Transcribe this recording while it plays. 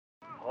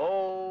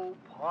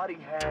party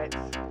hats.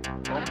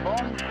 Boom,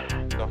 boom.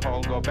 The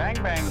whole go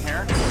bang bang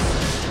here.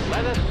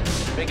 Let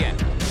us begin.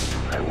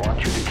 I want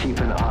you to keep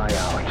an eye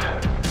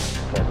out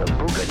for the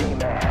Boogity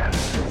Man.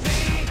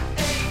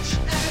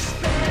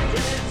 VHS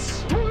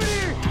Bandits.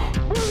 Boogity!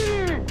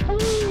 Boogity!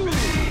 Boogity!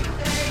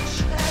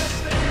 VHS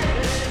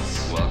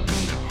Bandits.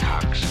 Welcome to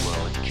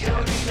Coxwell Don't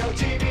Academy. need no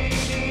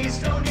DVDs,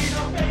 don't need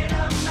no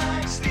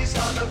Betamax. These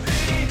are the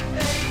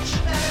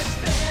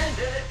VHS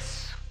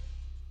Bandits.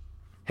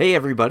 Hey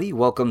everybody,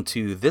 welcome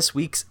to this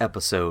week's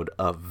episode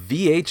of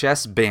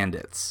VHS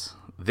Bandits.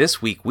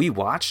 This week we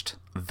watched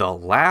The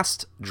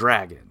Last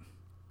Dragon.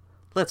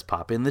 Let's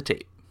pop in the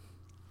tape.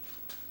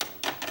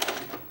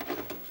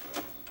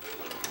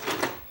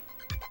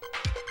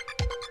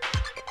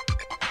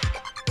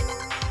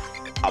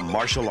 A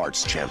martial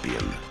arts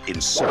champion in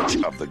search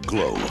of the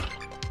glow.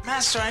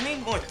 Master, I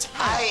need more time.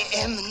 I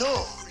am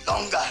no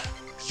longer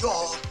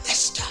your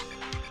master.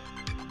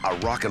 A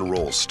rock and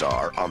roll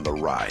star on the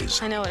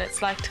rise. I know what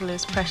it's like to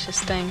lose precious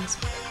things.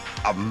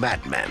 A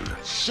madman.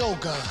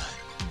 Shogun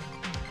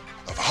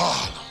of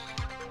Harlem.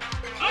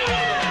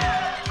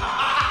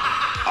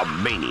 A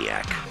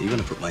maniac. You're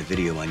gonna put my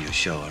video on your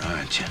show,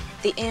 aren't you?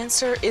 The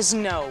answer is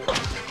no.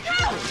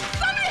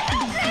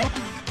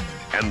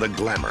 And the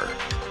glamour,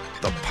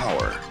 the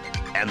power,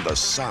 and the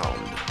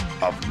sound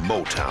of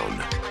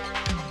Motown.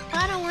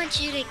 I don't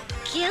want you to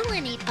kill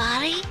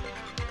anybody.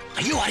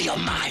 Are you out of your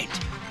mind?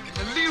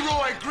 The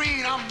Leroy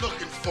Green I'm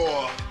looking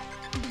for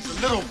is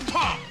a little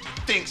punk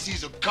who thinks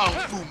he's a kung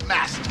fu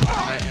master.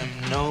 I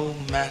am no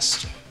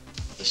master.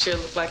 You sure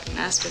look like a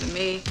master to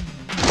me.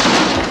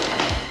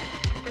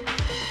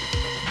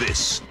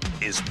 This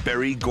is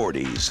Berry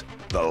Gordy's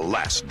The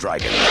Last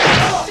Dragon. To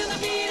the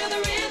beat of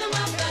the rhythm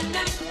of the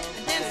night.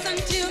 Dance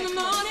until the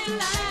morning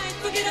light.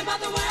 Forget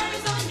about the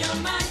worries on your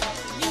mind.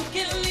 You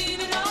can leave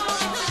it all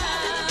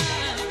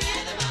behind.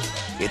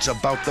 It's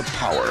about the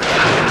power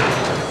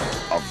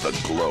of the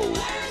glow.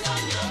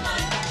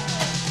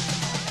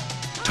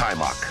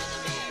 Timok,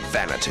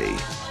 Vanity.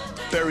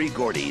 Berry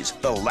Gordy's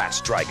The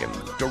Last Dragon,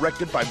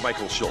 directed by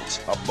Michael Schultz,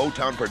 a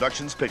Motown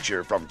Productions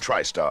picture from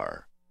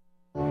TriStar.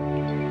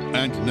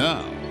 And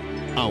now,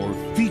 our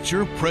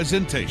feature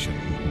presentation.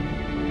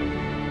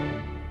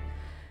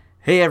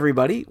 Hey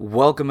everybody,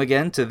 welcome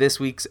again to this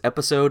week's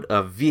episode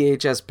of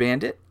VHS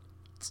Bandit.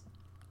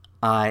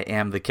 I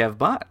am the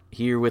KevBot.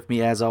 Here with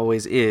me as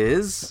always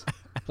is...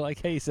 I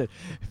like how you said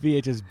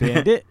VHS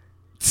Bandit.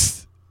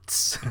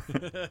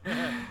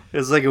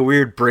 It's like a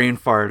weird brain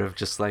fart of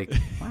just like,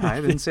 wow, I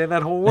didn't say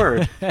that whole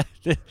word.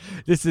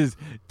 This is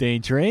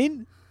Dane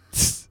Train.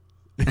 It's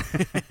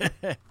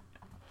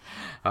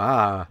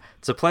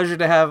a pleasure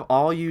to have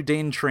all you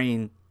Dane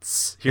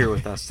Trains here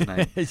with us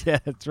tonight. Yeah,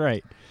 that's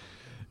right.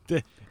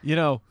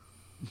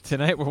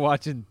 Tonight we're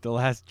watching The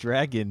Last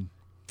Dragon.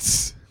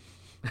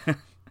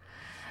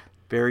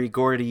 Berry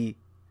Gordy's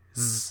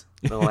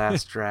The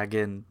Last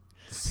Dragon.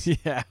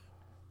 Yeah.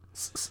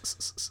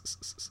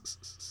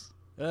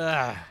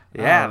 Yeah,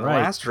 all The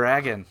right. Last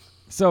Dragon.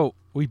 So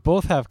we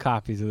both have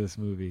copies of this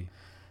movie.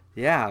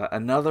 Yeah,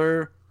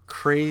 another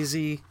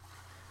crazy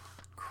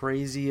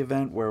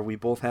event where we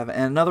both have,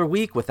 and another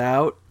week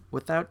without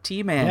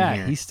T-Man Yeah,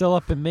 here. he's still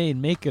up in Maine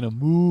making a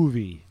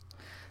movie.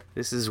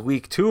 This is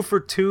week 2 for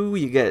 2.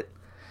 You get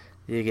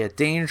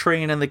Dane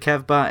Train and the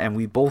KevBot, and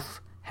we both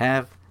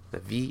have the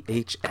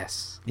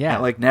VHS. Yeah,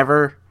 like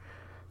never.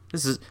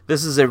 This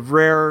is a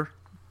rare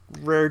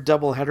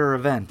doubleheader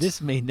event.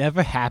 This may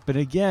never happen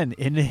again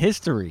in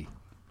history.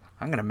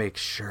 I'm gonna make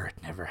sure it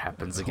never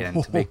happens again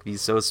to make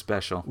these so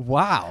special.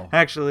 Wow.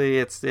 Actually,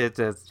 it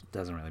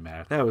doesn't really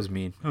matter. That was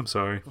mean. I'm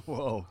sorry.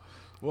 Whoa.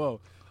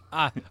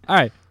 All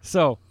right.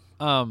 So,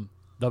 the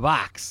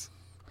box.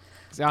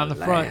 So on the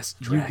front, Last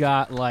you Dragon.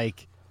 got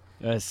like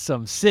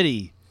some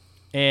city,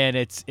 and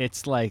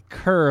it's like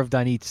curved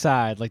on each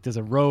side. Like there's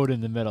a road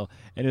in the middle,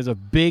 and there's a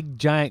big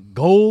giant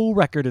gold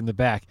record in the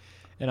back.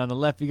 And on the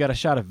left, you got a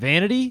shot of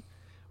Vanity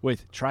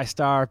with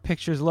TriStar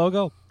Pictures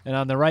logo, and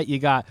on the right, you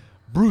got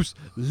Bruce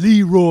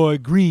Leroy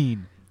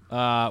Green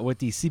with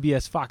the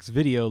CBS Fox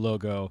Video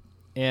logo.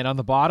 And on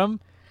the bottom,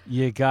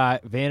 you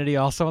got Vanity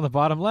also on the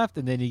bottom left,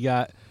 and then you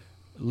got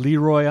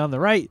Leroy on the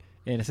right,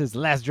 and it says The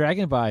Last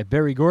Dragon by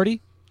Berry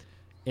Gordy.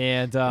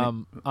 And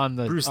on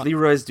the Bruce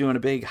Leroy's doing a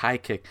big high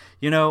kick.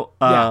 All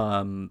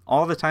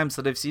the times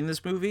that I've seen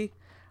this movie,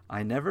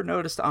 I never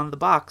noticed on the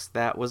box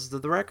that was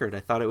the record.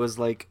 I thought it was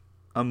like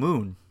a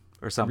moon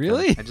or something.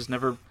 Really? I just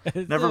never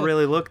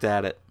really looked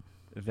at it.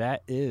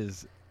 That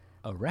is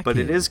a record. But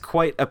it is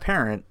quite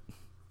apparent.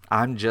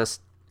 I'm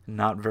just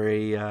not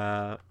very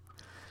the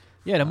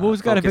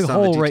movie's got a big focused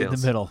on the hole right in the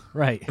details. middle.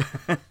 Right.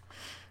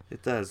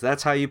 It does.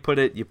 That's how you put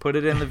it. You put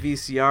it in the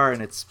VCR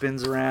and it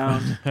spins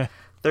around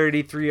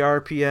 33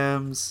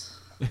 RPMs.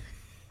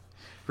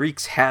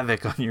 Wreaks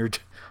havoc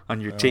on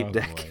your tape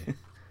deck. Boy.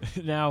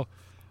 Now,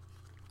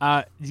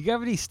 do you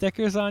have any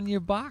stickers on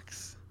your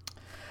box?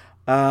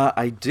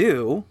 I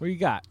do. What you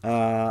got?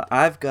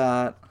 I've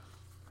got.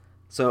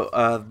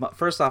 So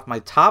first off, my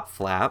top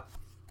flap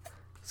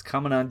is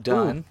coming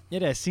undone. Ooh,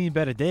 it has seen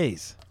better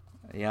days.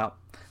 Yeah,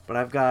 but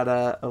I've got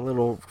a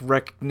little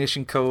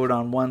recognition code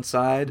on one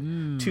side,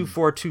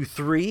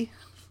 2423.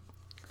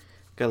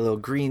 Got a little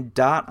green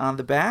dot on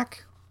the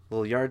back, a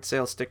little yard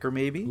sale sticker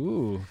maybe.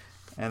 Ooh.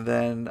 And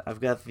then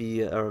I've got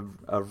the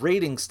a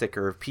rating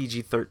sticker of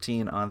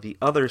PG-13 on the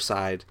other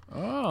side,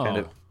 kind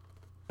of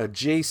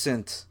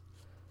adjacent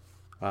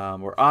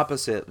or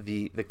opposite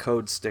the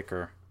code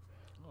sticker.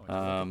 Look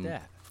at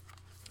that.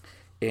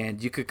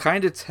 And you could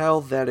kind of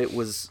tell that it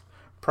was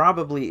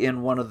probably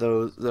in one of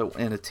those,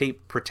 in a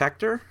tape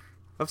protector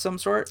of some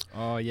sort.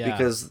 Oh, yeah.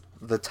 Because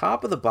the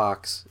top of the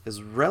box is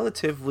in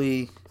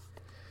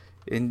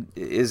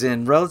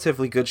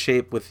relatively good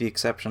shape, with the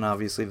exception,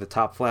 obviously, the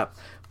top flap.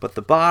 But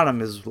the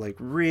bottom is like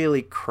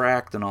really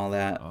cracked and all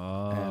that.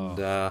 Oh. And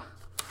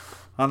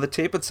on the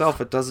tape itself,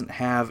 it doesn't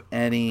have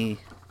any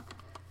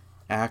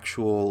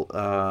actual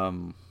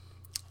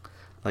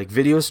like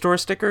video store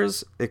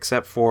stickers,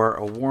 except for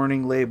a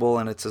warning label,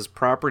 and it says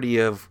property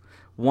of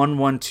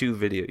 112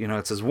 video. You know,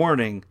 it says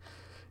warning: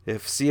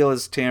 if seal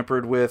is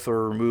tampered with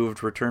or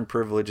removed, return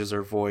privileges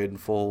are void and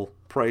full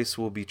price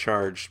will be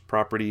charged.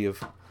 Property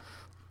of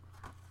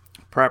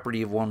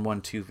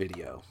 112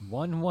 video.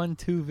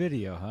 112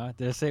 video, huh?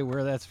 Did it say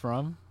where that's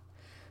from?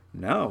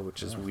 No,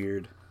 which is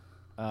weird.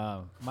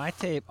 My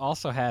tape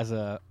also has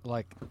an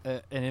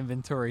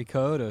inventory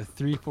code of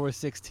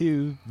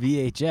 3462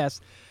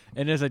 VHS,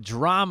 and there's a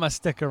drama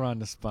sticker on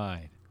the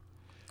spine.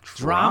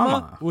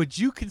 Drama? Would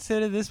you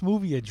consider this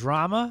movie a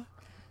drama?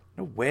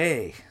 No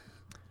way.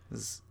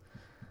 This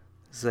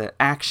is an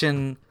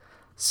action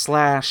 /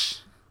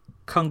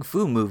 kung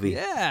fu movie.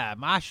 Yeah,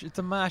 it's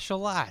a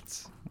martial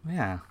arts.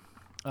 Yeah.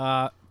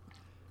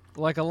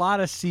 Like a lot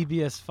of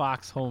CBS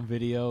Fox home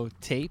video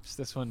tapes,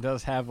 this one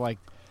does have like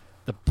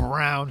the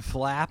brown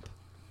flap,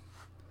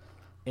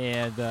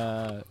 and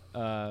the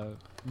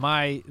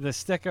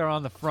sticker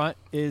on the front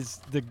is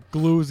the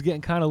glue's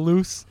getting kind of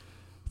loose,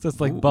 so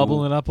it's like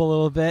bubbling up a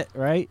little bit,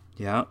 right?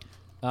 Yeah.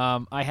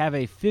 I have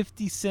a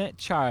 50-cent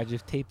charge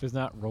if tape is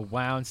not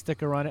rewound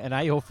sticker on it, and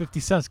I owe 50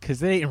 cents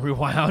because it ain't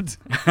rewound.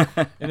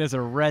 And there's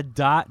a red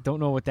dot,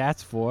 don't know what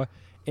that's for,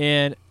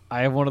 and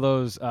I have one of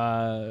those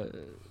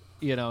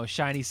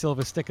shiny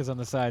silver stickers on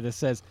the side that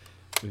says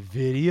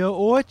Video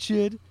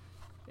Orchard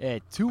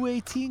at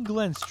 218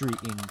 Glen Street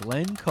in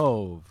Glen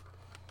Cove.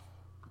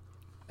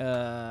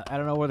 I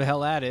don't know where the hell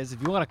that is.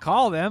 If you want to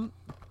call them,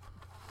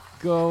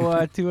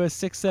 go to a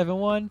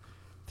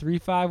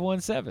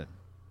 671-3517.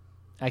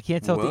 I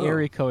can't tell what the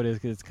area code is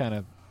because it's kind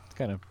of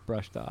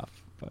brushed off.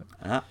 But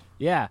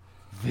yeah,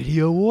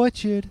 Video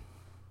Orchard.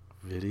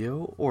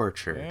 Video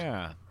Orchard.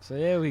 Yeah. So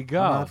there we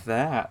go. How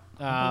about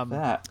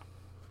that?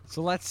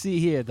 So let's see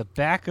here. The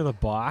back of the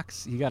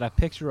box, you got a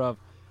picture of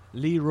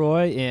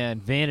Leroy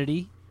and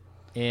Vanity,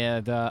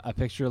 and a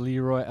picture of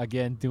Leroy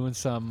again doing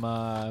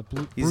some.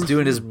 He's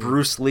doing his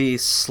Bruce Lee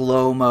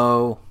slow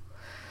mo,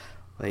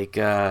 like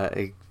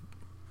I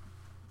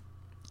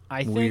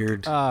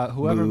weird. think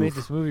whoever move. made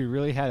this movie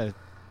really had a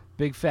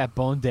big fat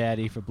bone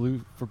daddy for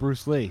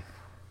Bruce Lee.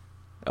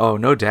 Oh,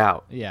 no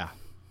doubt. Yeah.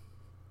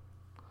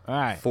 All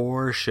right.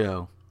 For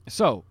show.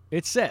 So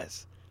it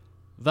says,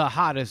 the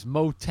hottest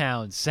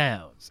Motown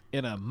sounds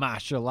in a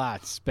martial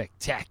arts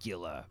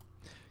spectacular.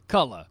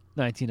 Color,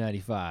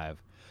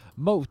 1995.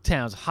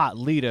 Motown's hot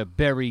leader,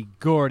 Berry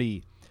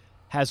Gordy,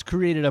 has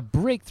created a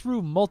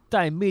breakthrough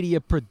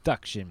multimedia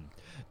production.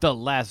 The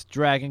Last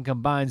Dragon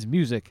combines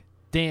music,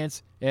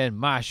 dance, and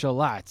martial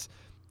arts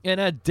in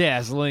a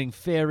dazzling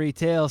fairy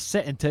tale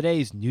set in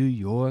today's New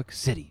York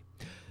City.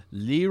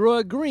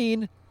 Leroy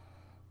Green,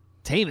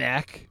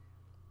 Tamac,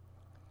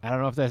 I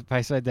don't know if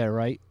I said that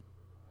right,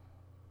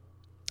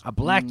 a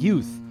black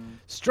youth,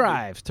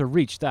 strives to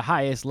reach the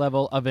highest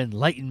level of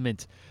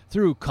enlightenment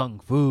through kung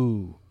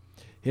fu.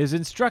 His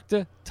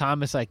instructor,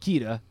 Thomas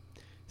Ikeda,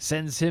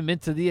 sends him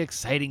into the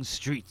exciting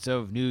streets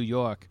of New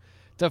York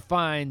to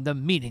find the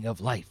meaning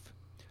of life,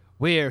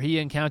 where he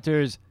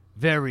encounters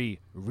very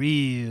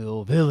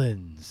real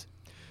villains.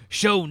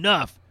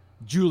 Sho'nuff,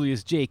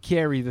 Julius J.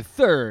 Carey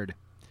III.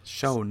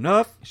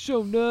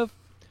 Sho'nuff,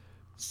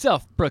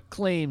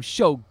 self-proclaimed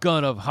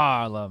Shogun of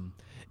Harlem,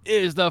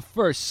 is the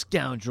first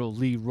scoundrel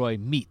Leroy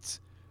meets.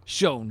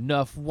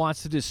 Sho'nuff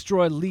wants to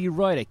destroy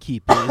Leroy to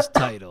keep his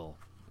title.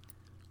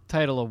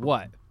 Title of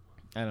what?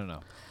 I don't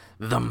know.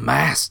 The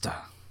Master.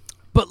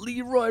 But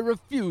Leroy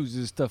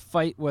refuses to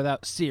fight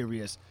without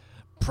serious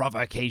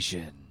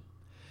provocation.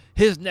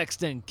 His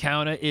next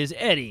encounter is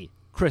Eddie,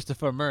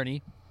 Christopher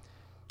Murney,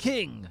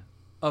 king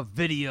of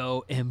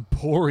video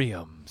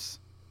emporiums.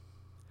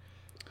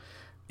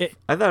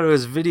 I thought it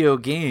was video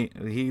game.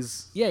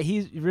 He's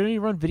really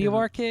run video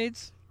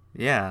arcades?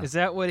 Yeah. Is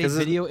that what a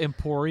video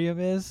emporium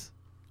is?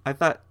 I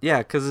thought, yeah,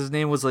 because his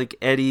name was like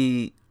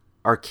Eddie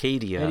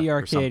Arcadia. Eddie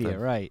Arcadia,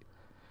 right.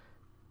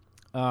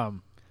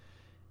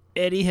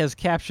 Eddie has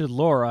captured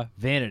Laura,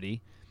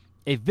 Vanity,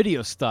 a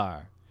video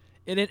star,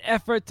 in an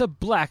effort to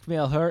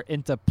blackmail her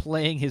into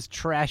playing his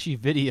trashy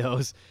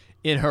videos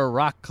in her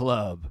rock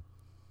club.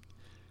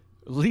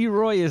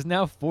 Leroy is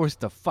now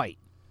forced to fight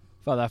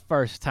for the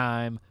first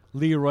time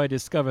Leroy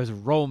discovers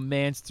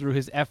romance through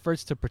his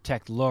efforts to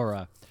protect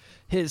Laura.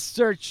 His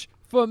search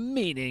for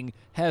meaning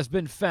has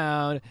been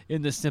found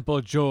in the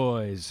simple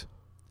joys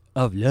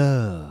of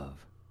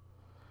love.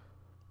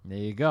 There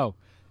you go.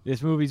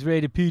 This movie's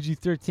rated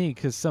PG-13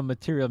 because some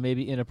material may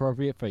be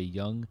inappropriate for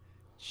young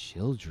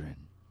children.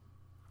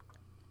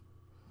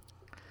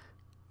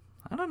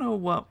 I don't know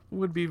what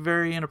would be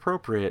very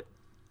inappropriate.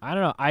 I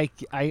don't know.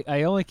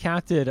 I only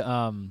counted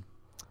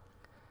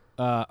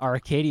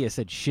Arcadia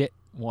said shit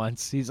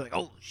once. He's like,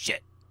 oh,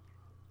 shit.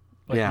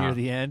 Like near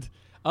the end.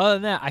 Other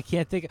than that, I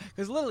can't think.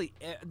 Because literally,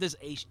 there's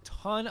a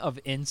ton of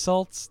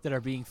insults that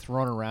are being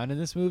thrown around in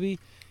this movie.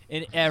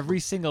 And every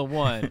single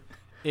one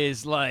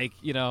is like,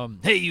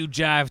 hey, you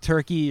jive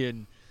turkey,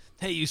 and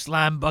hey, you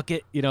slime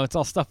bucket. It's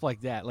all stuff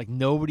like that. Like,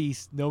 nobody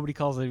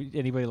calls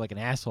anybody like an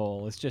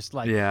asshole. It's just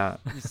like,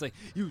 it's like,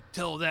 you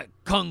tell that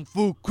kung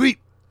fu creep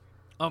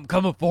I'm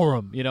coming for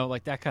him.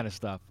 Like that kind of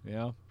stuff,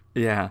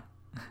 Yeah.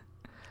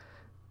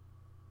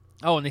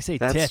 Oh, and they say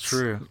that's tits.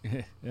 True.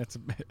 I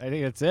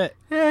think that's it.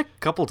 Yeah, a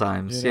couple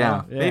times.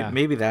 Yeah. Yeah.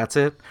 Maybe that's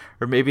it.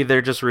 Or maybe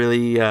they're just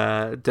really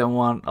don't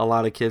want a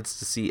lot of kids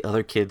to see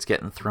other kids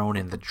getting thrown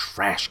in the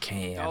trash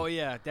can. Oh,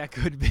 yeah, that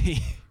could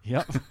be.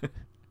 Yep.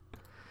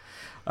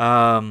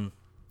 I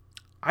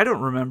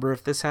don't remember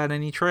if this had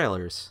any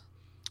trailers.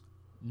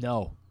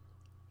 No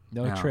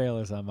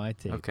trailers on my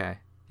tape. Okay.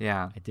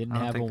 Yeah. I didn't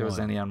don't have think there was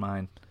one. any on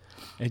mine.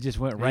 It just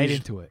went right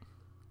into it.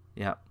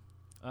 Yeah.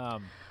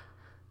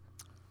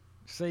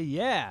 So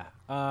yeah,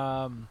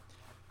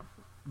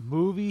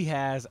 movie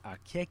has a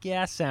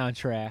kick-ass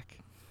soundtrack.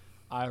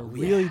 I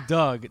really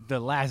dug the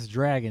Last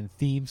Dragon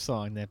theme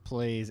song that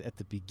plays at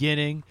the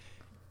beginning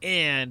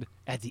and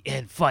at the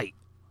end fight.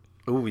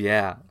 Oh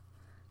yeah,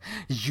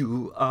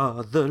 you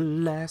are the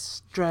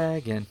last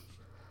dragon.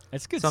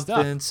 It's good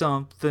something,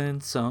 stuff.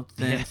 Something,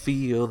 yeah.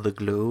 Feel the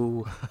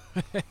glow.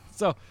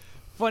 So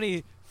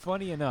funny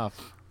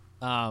enough,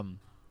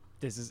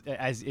 this is,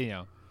 as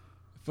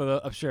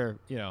I'm sure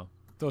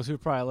those who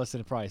probably listen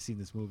have probably seen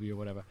this movie or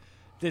whatever.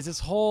 There's this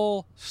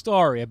whole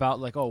story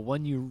about like,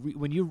 when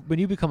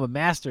you become a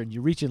master and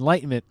you reach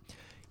enlightenment,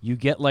 you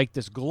get like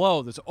this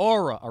glow, this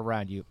aura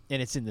around you,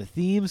 and it's in the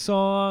theme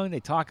song.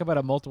 They talk about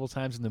it multiple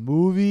times in the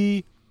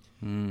movie,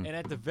 and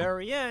at the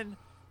very end,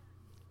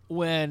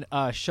 when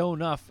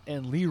Shonuff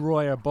and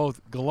Leroy are both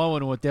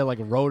glowing with their like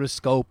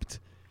rotoscoped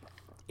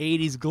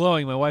 80s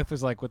glowing, my wife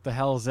was like, "What the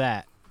hell is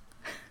that?"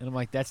 And I'm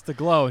like, "That's the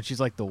glow," and she's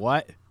like, "The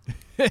what?"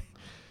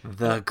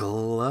 The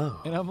glow.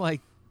 And I'm like,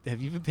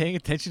 have you been paying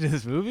attention to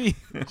this movie?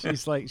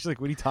 She's like,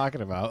 what are you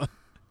talking about?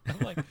 I'm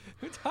like,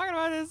 we're talking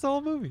about this whole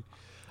movie.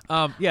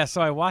 Yeah,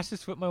 so I watched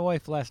this with my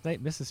wife last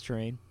night, Mrs.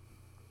 Train,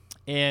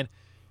 and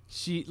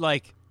she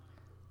like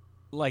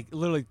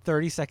literally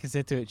 30 seconds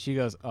into it, she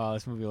goes, "Oh,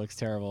 this movie looks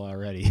terrible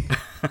already."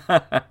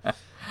 And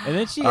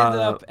then she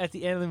ended up at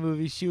the end of the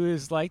movie, she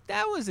was like,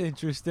 "That was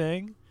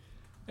interesting."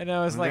 And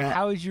I was like,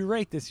 "How would you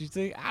rate this?" She's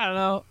like, "I don't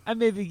know. I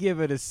maybe give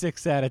it a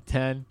 6 out of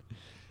 10.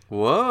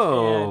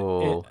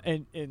 Whoa!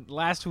 And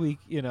last week,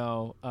 we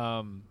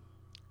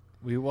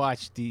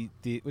watched the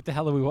what the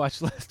hell did we watch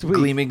last week?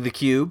 Gleaming the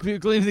Cube.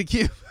 Gleaming the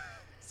Cube.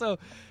 So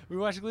we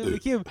watched Gleaming the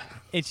Cube,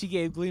 and she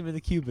gave Gleaming the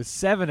Cube a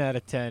 7 out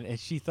of 10, and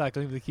she thought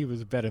Gleaming the Cube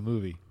was a better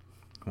movie.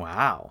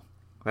 Wow,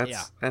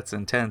 that's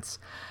intense.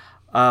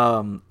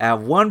 At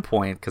one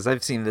point, because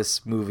I've seen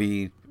this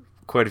movie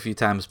quite a few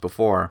times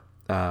before.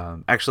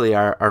 Actually,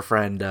 our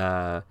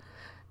friend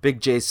Big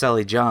J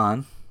Sully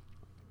John.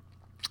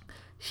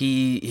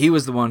 He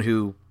was the one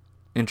who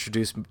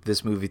introduced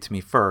this movie to me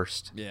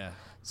first. Yeah.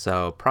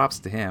 So props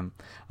to him.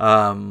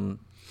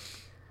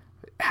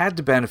 Had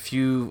to been a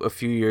few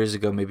years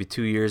ago, maybe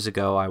 2 years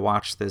ago, I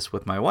watched this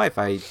with my wife.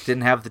 I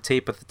didn't have the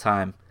tape at the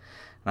time.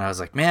 And I was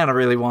like, man, I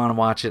really want to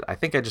watch it. I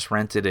think I just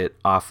rented it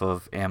off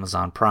of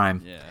Amazon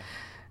Prime. Yeah.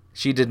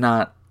 She did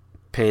not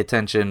pay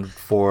attention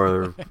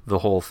for the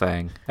whole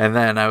thing. And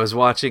then I was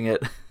watching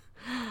it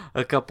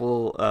a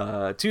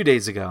couple 2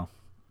 days ago.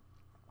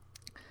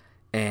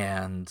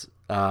 And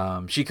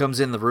she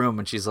comes in the room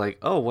and she's like,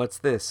 "Oh, what's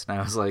this?" And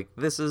I was like,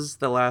 "This is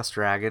The Last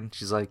Dragon."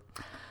 She's like,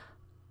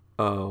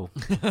 "Oh,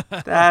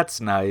 that's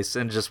nice,"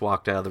 and just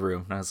walked out of the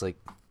room. And I was like,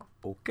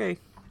 "Okay."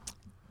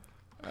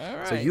 All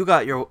right. So you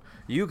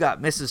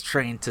got Mrs.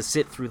 Train to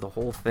sit through the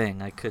whole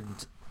thing. I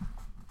couldn't.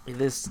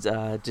 This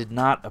did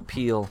not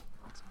appeal.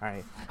 All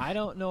right. I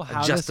don't know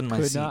how this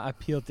could not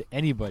appeal to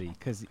anybody,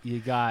 because you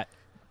got,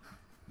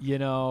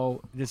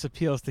 this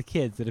appeals to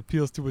kids. It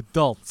appeals to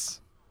adults.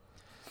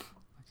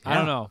 Yeah. I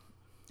don't know.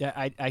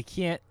 Yeah, I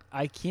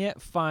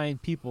can't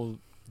find people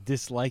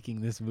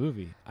disliking this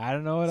movie. I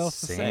don't know what else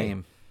to say.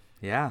 Same.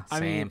 Yeah, same. I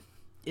mean,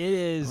 it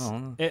is.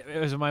 It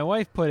was my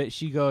wife put it.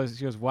 She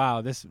goes,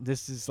 "Wow, this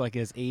is like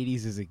as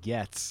 80s as it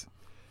gets,"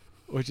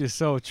 which is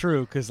so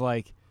true, because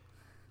like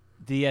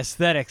the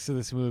aesthetics of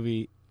this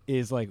movie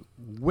is like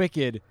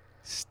wicked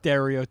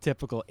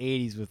stereotypical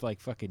 80s with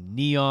like fucking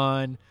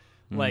neon,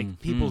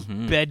 like people's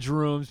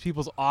bedrooms,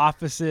 people's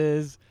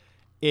offices.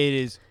 It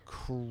is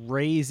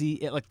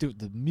crazy. Like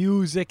the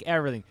music,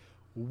 everything,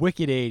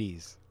 wicked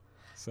 80s.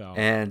 So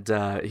And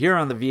here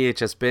on the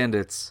VHS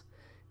Bandits,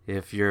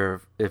 if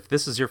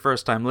this is your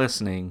first time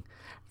listening,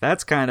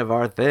 that's kind of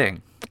our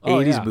thing.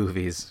 80s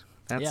movies.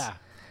 That's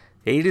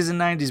 80s and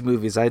 90s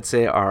movies, I'd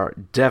say, are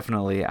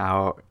definitely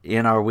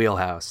in our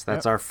wheelhouse.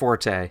 That's our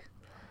forte,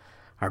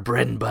 our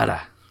bread and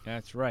butter.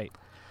 That's right.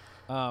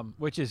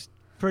 Which is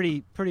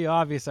pretty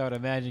obvious, I would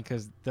imagine,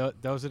 because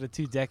those are the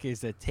 2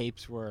 decades that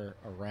tapes were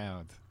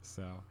around.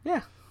 So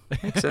yeah,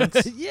 makes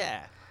sense.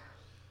 Yeah.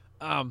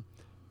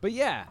 But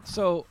yeah.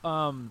 So,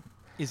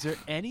 is there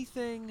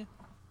anything?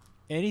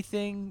 Do you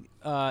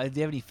have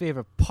any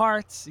favorite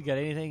parts? You got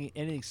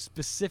anything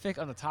specific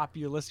on the top of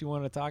your list you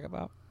want to talk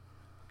about?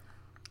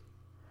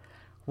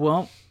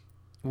 Well,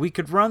 we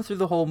could run through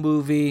the whole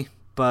movie,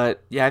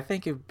 but yeah, I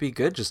think it would be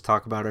good just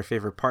talk about our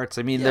favorite parts.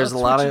 I mean, there's a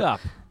lot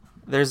of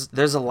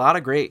there's a lot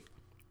of great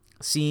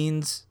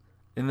scenes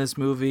in this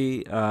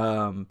movie.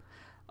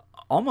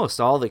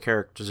 Almost all the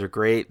characters are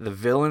great. The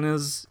villain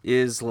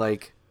is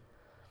like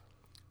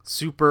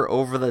super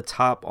over the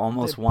top,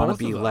 almost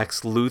wannabe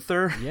Lex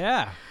Luthor.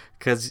 Yeah.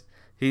 Because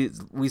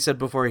we said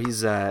before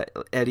he's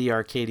Eddie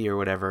Arcady or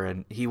whatever,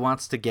 and he's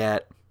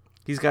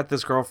got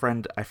this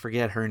girlfriend, I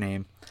forget her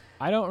name.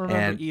 I don't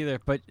remember either,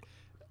 but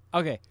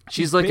okay.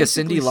 She's like a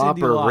Cyndi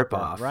Lauper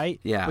ripoff, right?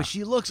 Yeah. But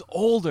she looks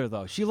older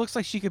though. She looks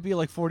like she could be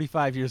like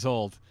 45 years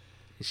old.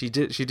 She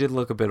did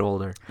look a bit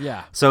older.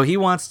 Yeah. So he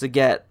wants to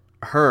get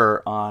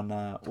her on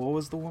what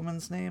was the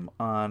woman's name?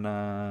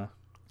 On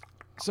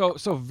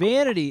So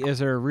Vanity is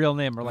her real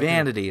name, or like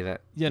Vanity. her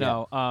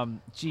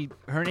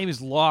name is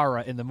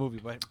Laura in the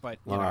movie, but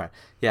Laura.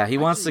 Yeah, he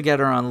wants to get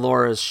her on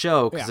Laura's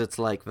show because it's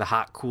like the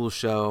hot cool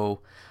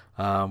show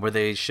where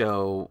they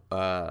show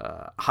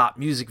hot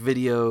music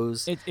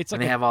videos. It's like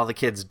and they have all the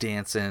kids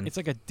dancing. It's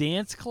like a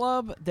dance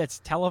club that's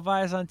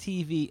televised on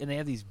TV, and they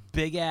have these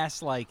big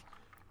ass like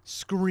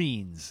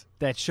screens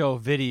that show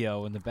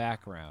video in the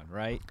background,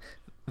 right?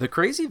 The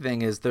crazy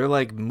thing is they're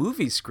like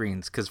movie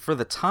screens because for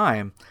the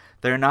time.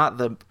 They're not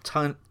the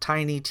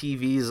tiny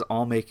TVs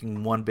all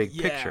making one big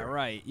picture. Yeah,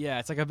 right. Yeah,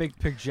 it's like a big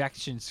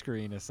projection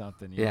screen or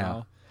something, you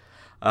know?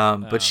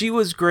 But she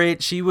was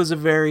great. She was a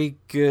very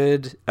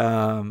good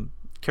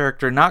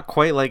character. Not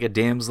quite like a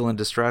damsel in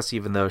distress,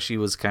 even though she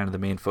was kind of the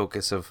main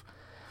focus of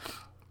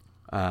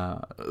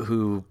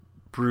who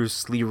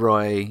Bruce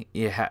Leroy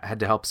had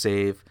to help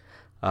save.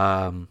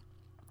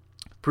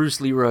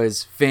 Bruce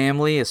Leroy's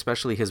family,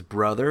 especially his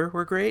brother,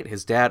 were great.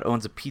 His dad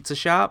owns a pizza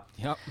shop.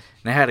 Yep.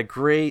 And it had a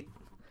great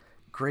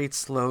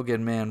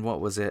slogan, man. What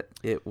was it?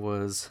 It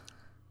was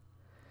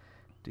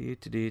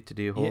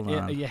hold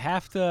on. You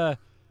have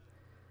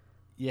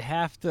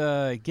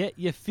to get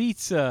your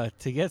pizza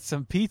to get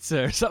some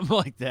pizza or something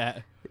like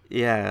that.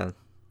 Yeah.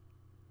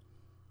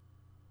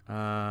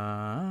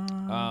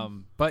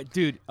 But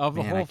dude, of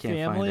the whole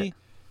family,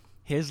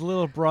 his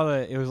little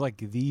brother, it was like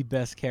the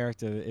best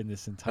character in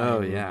this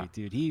entire movie,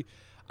 dude.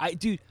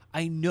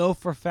 I know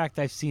for a fact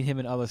I've seen him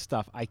in other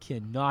stuff. I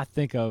cannot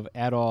think of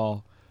at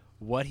all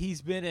what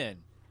he's been in.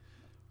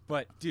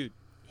 But dude,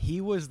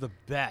 he was the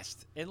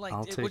best. And like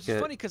which is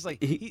funny cuz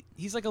like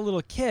he's like a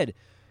little kid,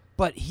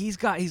 but he's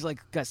got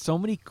so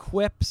many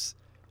quips.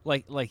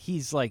 Like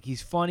he's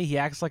funny, he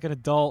acts like an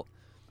adult.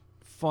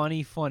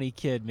 Funny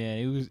kid,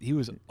 man. He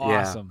was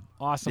awesome.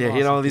 Yeah. Awesome. Yeah, he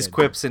had all these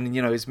quips, and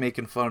he's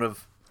making fun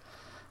of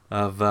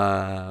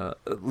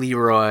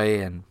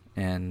Leroy,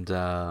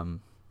 and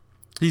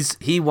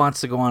he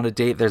wants to go on a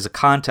date. There's a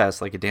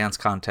contest, like a dance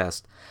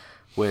contest,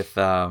 with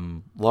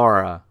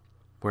Laura,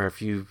 where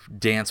if you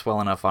dance well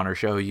enough on her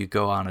show, you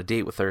go on a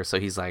date with her. So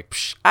he's like,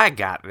 Psh, I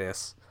got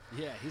this.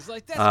 Yeah, he's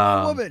like, that's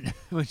my woman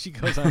when she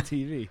goes on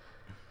TV.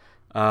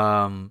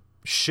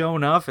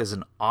 Sho'nuff is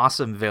an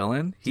awesome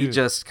villain. Dude. He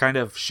just kind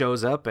of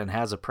shows up and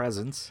has a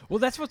presence. Well,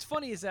 that's what's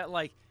funny is that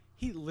like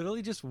he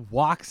literally just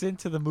walks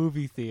into the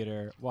movie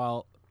theater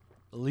while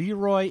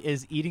Leroy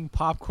is eating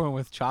popcorn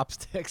with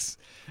chopsticks,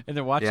 and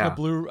they're watching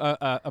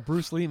a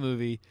Bruce Lee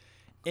movie,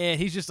 and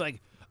he's just like,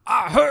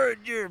 I heard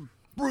you're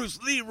Bruce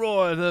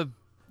Leroy,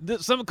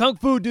 some kung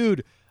fu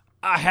dude.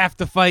 I have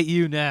to fight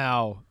you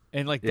now.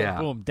 And like,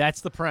 boom,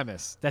 that's the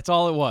premise. That's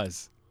all it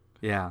was.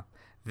 Yeah.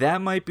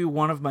 That might be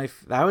one of my,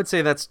 I would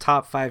say that's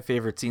top 5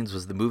 favorite scenes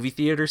was the movie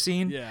theater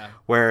scene. Yeah.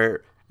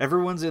 Where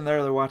everyone's in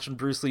there, they're watching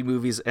Bruce Lee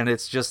movies, and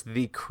it's just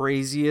the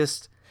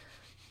craziest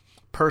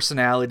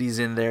personalities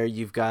in there.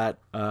 You've got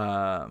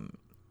kung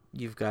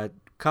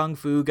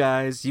fu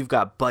guys, you've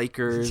got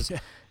bikers,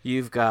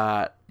 you've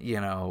got,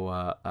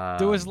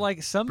 there was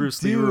like some Bruce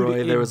dude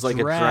Leroy, there was like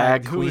a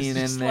drag queen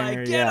in there.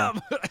 Like, get him.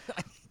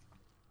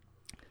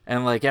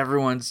 And like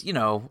everyone's,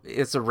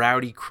 it's a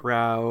rowdy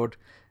crowd.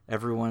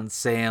 Everyone's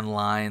saying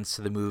lines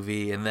to the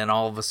movie, and then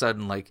all of a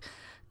sudden, like,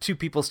 2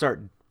 people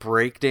start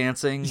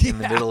breakdancing in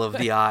the middle of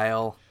the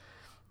aisle,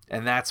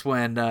 and that's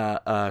when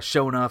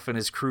Sho'nuff and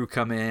his crew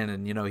come in,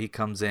 and he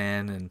comes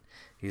in, and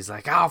he's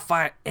like, "I'll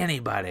fight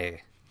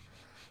anybody."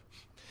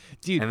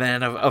 Dude. And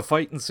then a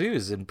fight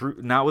ensues, and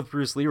not with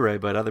Bruce Leroy,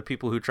 but other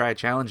people who try to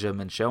challenge him,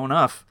 and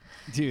Sho'nuff,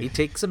 he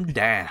takes him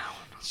down.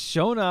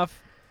 Sho'nuff,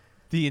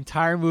 the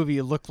entire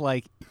movie looked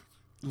like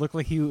looked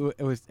like he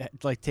was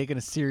like taking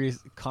a serious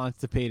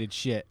constipated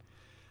shit.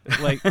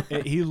 Like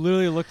he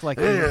literally looked like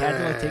he had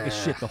to like take a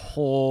shit the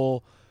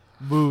whole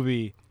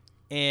movie,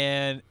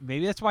 and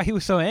maybe that's why he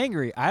was so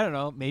angry. I don't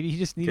know. Maybe he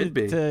just needed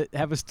to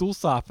have a stool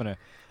softener.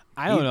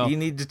 I don't know. You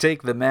need to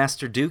take the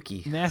Master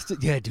Dookie.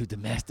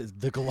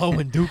 The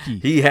glowing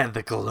Dookie. He had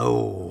the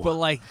glow. But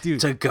like, dude,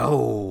 to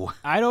go.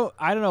 I don't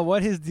know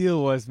what his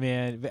deal was,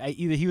 man.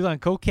 Either he was on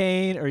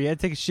cocaine or he had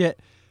to take a shit.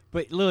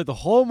 But literally, the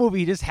whole movie,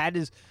 he just had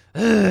his,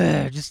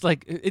 just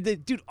like,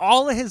 dude,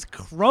 all of his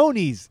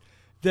cronies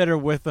that are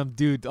with him,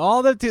 dude,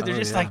 all them too, they're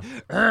just like,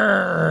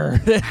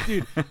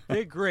 dude,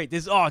 they're great.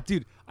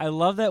 Dude, I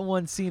love that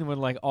one scene when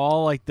like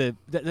all like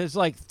there's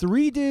like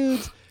 3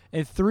 dudes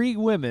and 3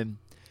 women,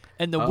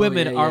 and the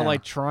women are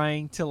like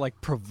trying to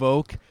like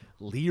provoke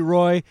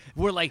Leroy.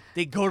 Where like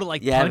they go to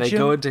like punch they him.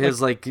 go into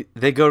his like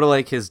they go to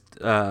like his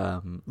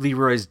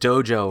Leroy's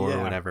dojo or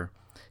whatever,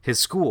 his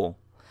school.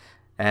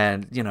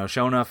 And, you know,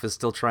 Sho'nuff is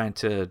still trying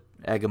to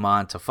egg him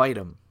on to fight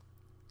him.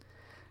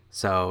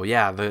 So,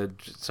 yeah,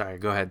 sorry,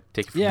 go ahead.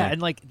 Take it from there.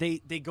 And, like, they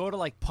go to,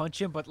 like,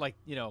 punch him, but, like,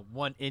 you know,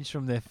 1 inch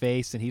from their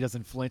face, and he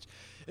doesn't flinch.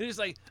 And it's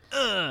like,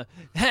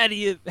 how do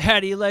you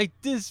like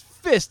this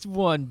fist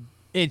 1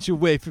 inch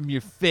away from your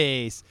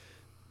face?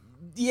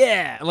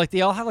 Yeah. Like,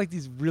 they all have, like,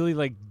 these really,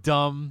 like,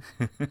 dumb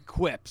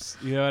quips.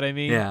 You know what I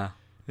mean? Yeah.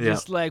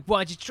 Just like, why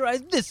don't you try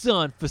this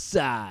on for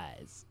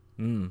size?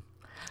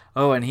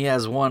 Oh, and he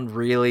has one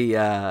really,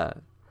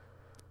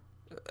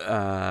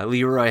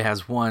 Leroy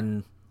has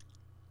one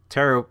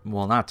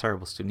not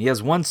terrible student. He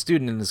has one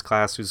student in his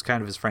class who's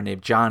kind of his friend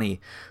named Johnny,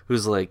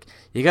 who's like,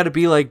 you got to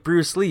be like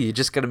Bruce Lee. You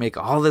just got to make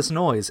all this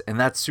noise. And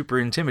that's super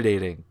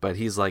intimidating. But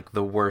he's like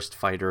the worst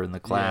fighter in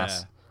the class.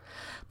 Yeah.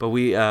 But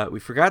we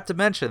forgot to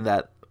mention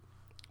that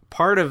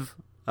part of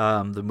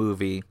the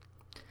movie,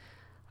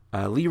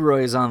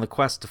 Leroy is on the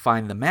quest to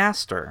find the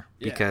master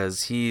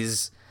because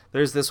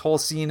there's this whole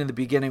scene in the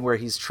beginning where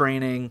he's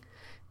training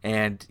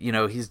and, you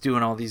know, he's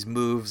doing all these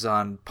moves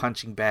on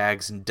punching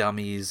bags and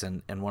dummies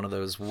and one of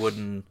those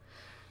wooden,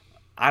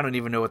 I don't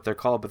even know what they're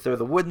called, but they're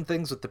the wooden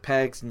things with the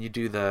pegs and you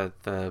do the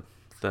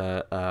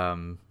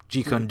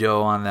Jeet Kune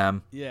Do on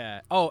them. Yeah.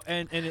 Oh,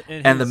 and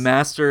the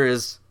master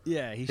is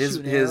he's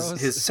shooting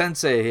arrows. His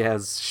sensei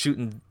has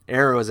shooting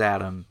arrows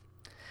at him,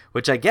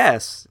 which I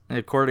guess,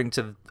 according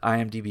to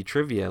IMDb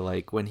trivia,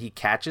 like when he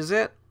catches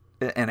an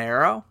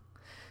arrow,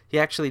 he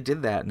actually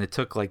did that, and it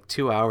took like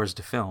 2 hours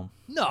to film.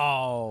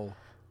 No.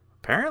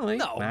 Apparently.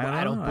 No,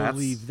 I don't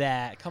believe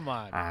that. Come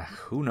on.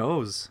 Who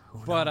knows?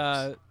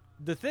 But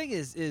the thing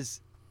is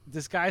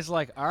this guy's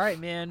like, all right,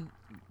 man,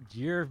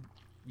 you're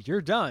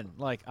done.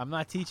 Like, I'm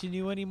not teaching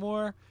you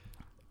anymore.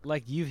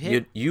 Like, you've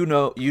hit. You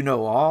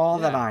know all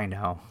that I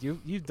know.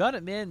 You've done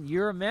it, man.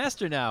 You're a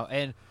master now.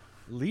 And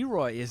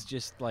Leroy is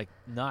just like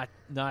not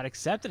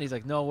accepting. He's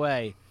like, no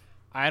way.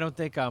 I don't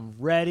think I'm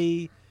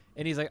ready.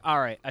 And he's like, all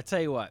right, I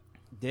tell you what.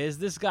 There's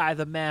this guy,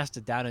 the master,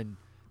 down in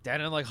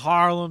like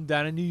Harlem,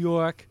 down in New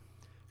York.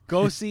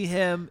 Go see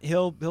him.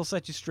 He'll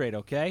set you straight,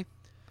 okay?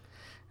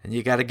 And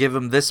you got to give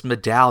him this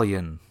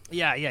medallion.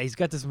 Yeah, he's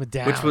got this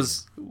medallion,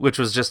 which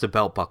was just a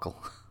belt buckle.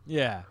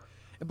 Yeah,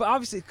 but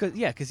obviously,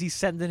 because he's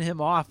sending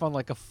him off on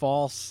like a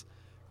false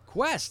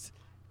quest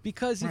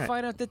because you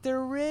find out that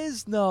there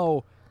is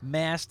no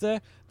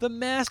master. The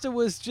master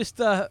was just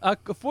a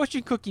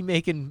fortune cookie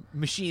making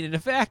machine in a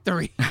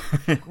factory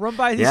run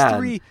by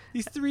these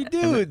three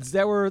dudes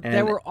that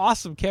were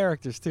awesome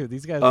characters too.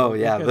 These guys.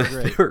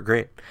 They were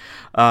great.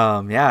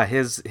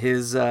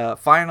 His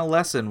final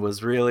lesson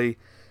was really,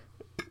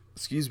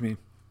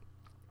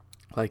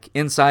 like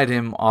inside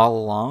him all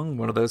along.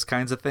 One of those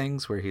kinds of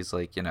things where he's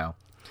like, you know,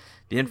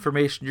 the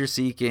information you're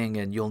seeking,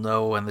 and you'll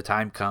know when the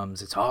time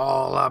comes. It's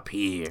all up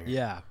here.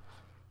 Yeah.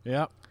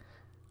 Yep.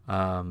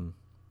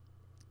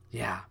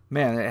 Yeah,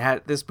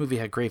 man, this movie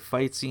had great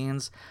fight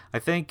scenes. I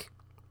think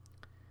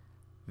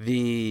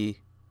the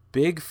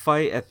big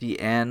fight at the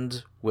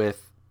end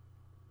with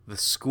the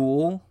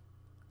school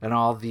and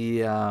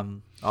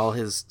all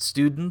his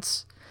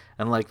students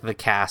and like the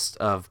cast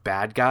of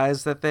bad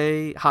guys that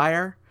they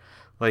hire,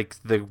 like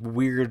the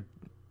weird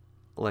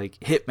like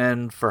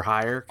hitmen for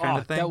hire kind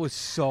of thing. That was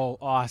so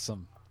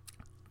awesome.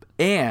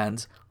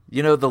 And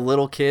you know the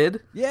little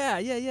kid?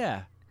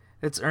 Yeah.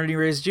 It's Ernie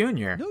Reyes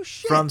Jr. No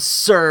shit. From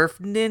Surf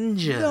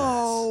Ninjas.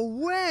 No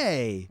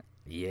way.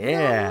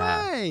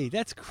 Yeah. No way.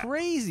 That's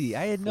crazy.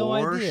 I had no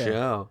idea. For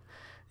sure.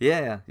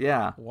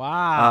 Yeah.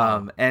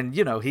 Wow. And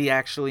you know, he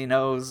actually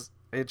knows.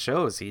 It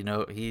shows.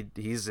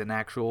 He's an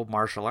actual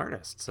martial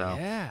artist. So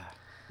yeah.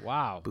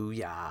 Wow.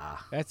 Booyah.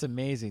 That's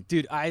amazing,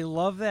 dude. I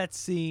love that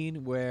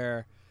scene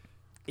where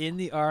in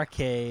the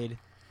arcade,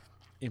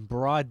 in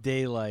broad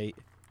daylight,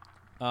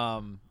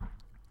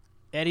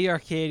 Eddie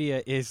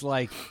Arcadia is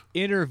like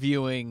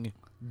interviewing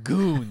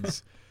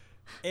goons.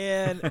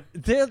 And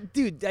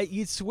dude,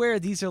 you'd swear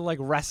these are like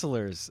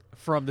wrestlers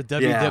from the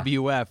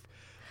WWF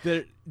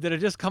that are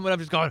just coming up,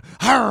 just going,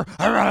 "Arr,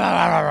 arr,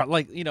 arr, arr,"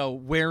 like, you know,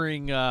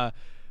 wearing all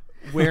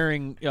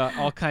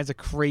kinds of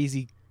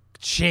crazy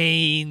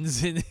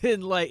chains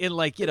and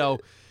like you know,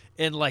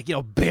 in like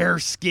bear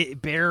skin,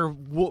 bear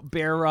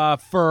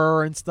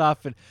fur and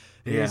stuff, and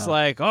he's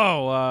like,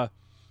 "Oh,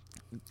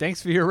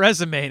 thanks for your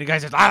resume." And the guy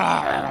says,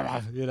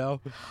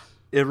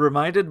 It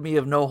reminded me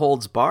of No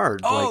Holds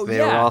Barred. Oh, like they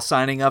were all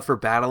signing up for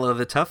Battle of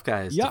the Tough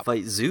Guys to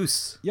fight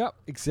Zeus. Yep,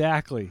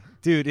 exactly,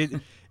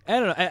 dude. I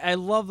don't know. I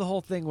love the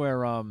whole thing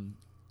where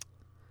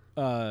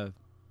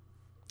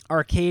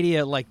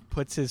Arcadia like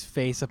puts his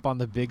face up on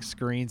the big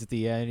screens at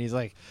the end. He's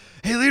like,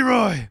 "Hey,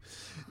 Leroy,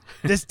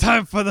 this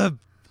time for the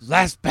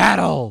last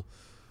battle.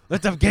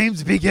 Let the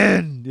games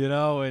begin."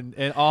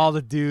 And all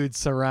the dudes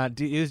surround.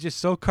 Dude, it was just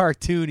so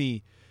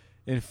cartoony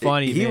and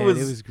funny. It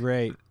was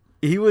great.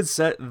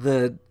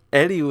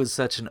 Eddie was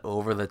such an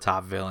over the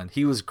top villain.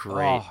 He was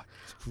great. Oh,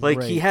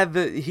 like he had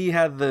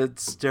the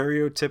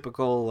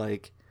stereotypical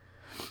like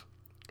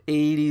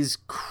 80s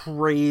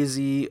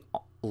crazy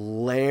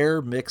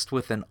lair mixed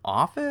with an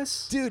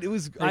office. Dude, it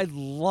was I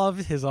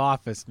loved his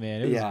office,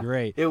 man. It was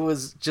great. It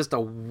was just a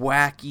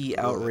wacky,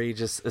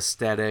 outrageous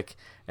aesthetic,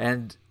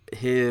 and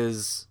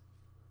his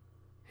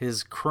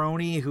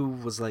crony, who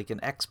was like an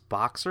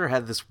ex-boxer,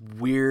 had this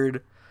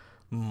weird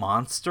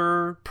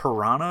monster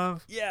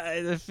piranha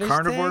the fish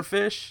carnivore tank?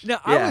 fish. No,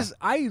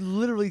 I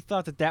literally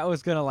thought that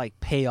was gonna like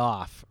pay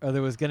off, or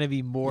there was gonna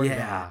be more to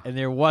that, and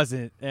there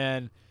wasn't.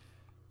 And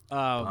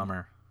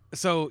bummer.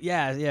 So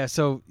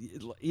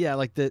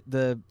like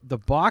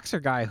the boxer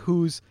guy,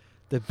 who's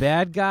the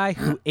bad guy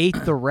who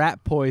ate the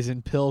rat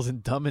poison pills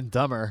in Dumb and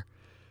Dumber.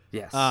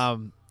 Yes.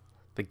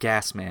 The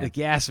gas man. The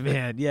gas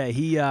man. Yeah,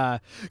 he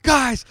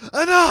guys,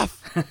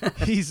 enough.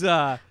 He's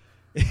we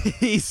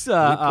put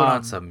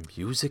on some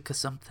music or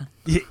something.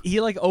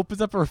 He like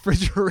opens up a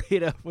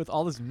refrigerator with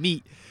all this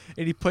meat,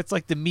 and he puts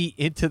like the meat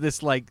into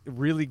this like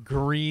really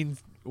green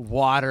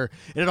water,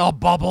 and it all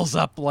bubbles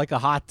up like a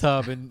hot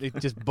tub, and it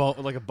just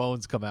like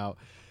bones come out.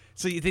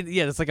 So you think,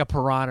 it's like a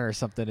piranha or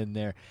something in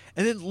there.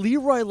 And then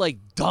Leroy like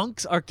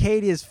dunks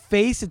Arcadia's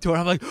face into it.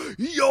 I'm like,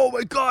 yo,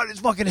 my God,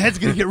 his fucking head's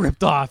gonna get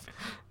ripped off.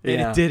 And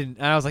it didn't.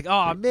 And I was like,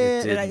 oh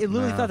man. And I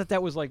literally thought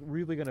that was like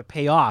really gonna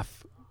pay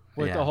off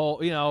with the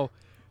whole,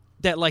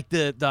 that like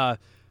the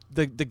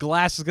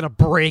glass was gonna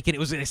break and it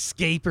was gonna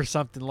escape or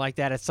something like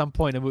that at some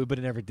point, but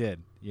it never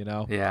did.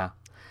 Yeah.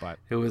 But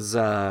it was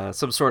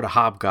some sort of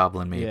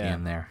hobgoblin maybe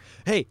in there.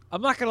 Hey,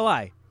 I'm not gonna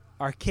lie.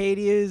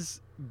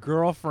 Arcadia's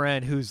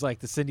girlfriend, who's like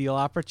the Cyndi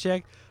Lauper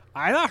chick,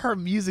 I thought her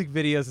music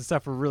videos and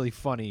stuff were really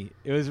funny.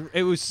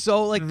 It was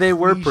so like they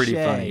were cliche. pretty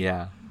funny,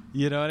 yeah.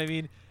 You know what I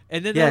mean?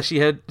 And then she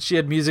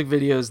had music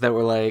videos that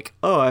were like,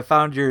 "Oh, I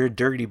found your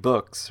dirty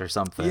books" or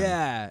something.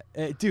 Yeah,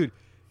 dude.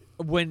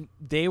 When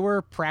they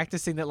were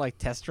practicing that like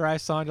test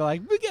drive song, they're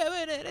like, "We're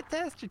going in a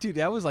test," dude.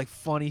 That was like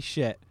funny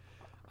shit.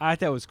 I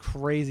thought that was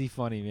crazy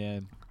funny,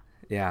 man.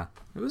 Yeah,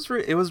 it was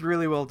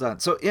really well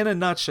done. So in a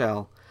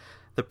nutshell,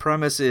 the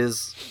premise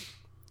is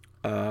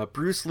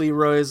Bruce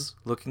Leroy's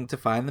looking to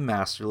find the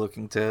master,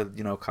 looking to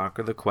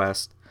conquer the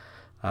quest.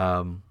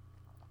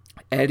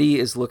 Eddie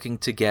is looking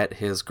to get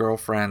his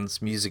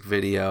girlfriend's music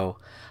video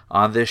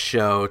on this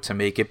show to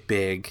make it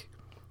big.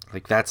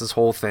 Like that's his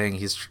whole thing.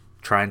 He's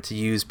trying to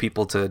use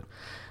people to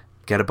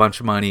get a bunch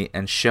of money,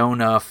 and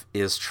Sho'nuff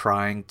is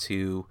trying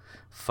to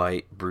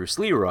fight Bruce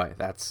Leroy.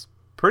 That's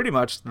pretty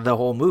much the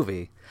whole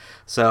movie.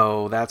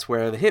 So that's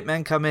where the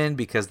hitmen come in,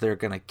 because they're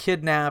going to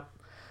kidnap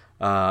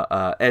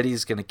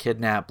Eddie's going to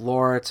kidnap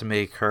Laura to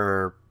make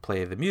her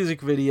play the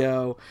music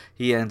video.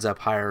 He ends up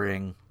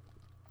hiring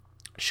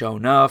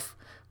Sho'nuff,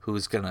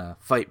 who's going to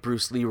fight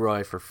Bruce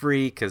Leroy for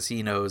free because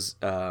he knows,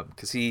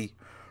 because he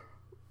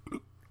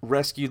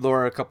rescued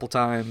Laura a couple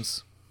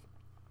times.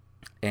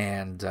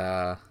 And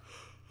that's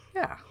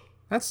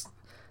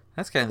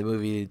kind of the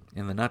movie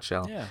in the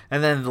nutshell. Yeah.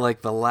 And then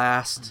like the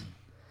last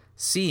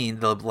scene,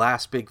 the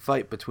last big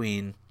fight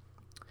between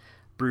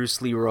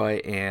Bruce Leroy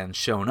and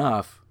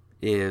Sho'nuff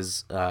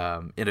is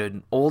in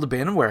an old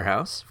abandoned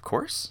warehouse, of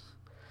course.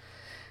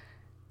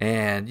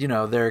 And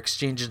they're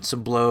exchanging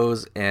some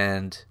blows,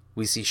 and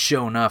we see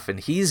Sho'nuff, and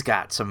he's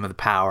got some of the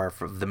power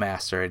from the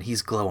master, and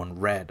he's glowing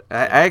red.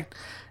 I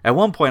at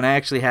one point I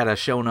actually had a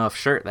Sho'nuff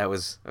shirt that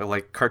was a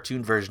like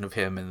cartoon version of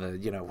him in the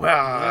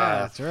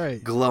that's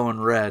right, glowing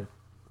red.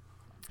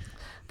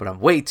 But I'm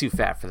way too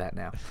fat for that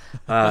now.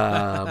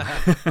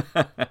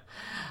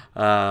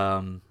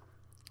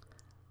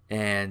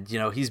 And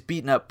he's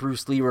beating up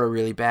Bruce Leroy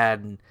really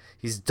bad, and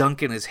he's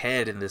dunking his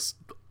head in this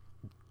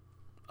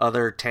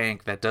other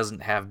tank that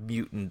doesn't have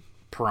mutant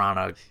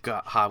piranha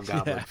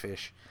hobgoblin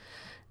fish.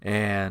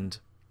 And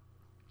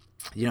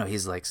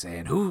he's like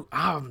saying, "Who?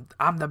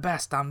 I'm the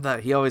best.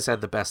 He always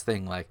had the best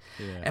thing, like,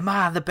 am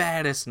I the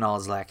baddest?" And all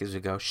his lackeys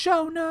would go,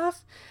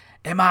 "Sho'nuff,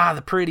 am I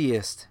the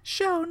prettiest?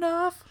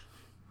 Sho'nuff."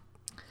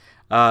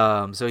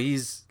 So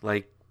he's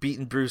like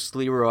beating Bruce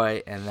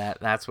Leroy, and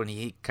that's when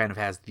he kind of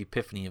has the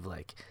epiphany of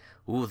like,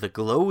 "Ooh, the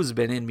glow's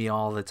been in me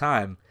all the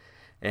time."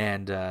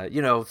 And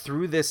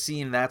through this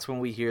scene, that's when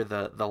we hear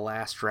the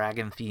Last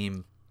Dragon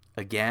theme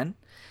again,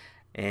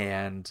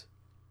 and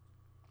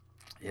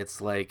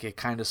it's like it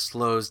kind of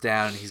slows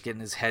down. He's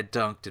getting his head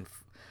dunked, and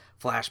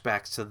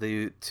flashbacks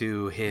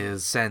to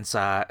his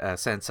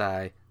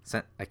sensei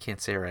I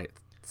can't say it right.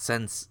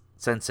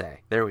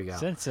 Sensei. There we go.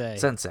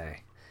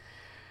 Sensei.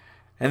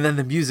 And then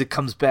the music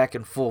comes back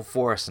in full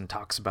force and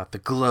talks about the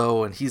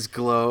glow, and he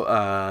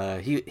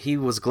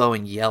was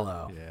glowing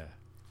yellow. Yeah.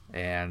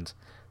 And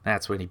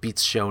that's when he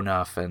beats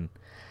Sho'nuff, and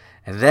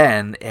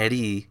then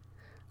Eddie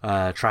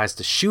tries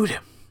to shoot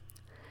him.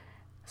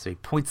 So he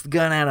points the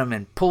gun at him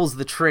and pulls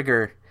the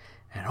trigger,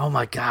 and oh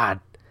my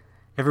God,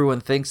 everyone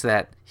thinks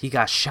that he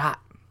got shot,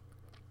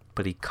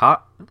 but he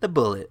caught the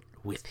bullet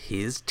with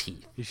his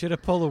teeth. You should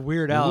have pulled a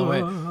Weird Al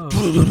away. I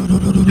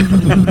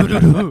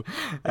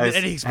was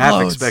and he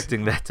half explodes.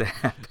 expecting that to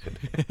happen.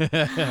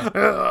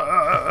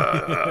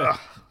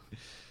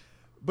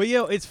 But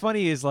it's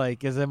funny is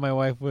because then my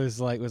wife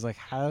was like,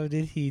 how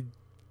did he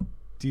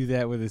do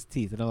that with his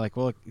teeth? And I'm like,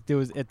 well, there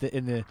was at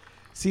the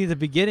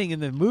beginning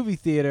in the movie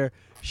theater,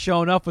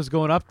 Sho'nuff was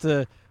going up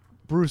to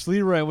Bruce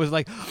Leroy and was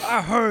like,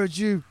 I heard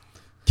you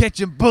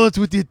catching bullets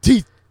with your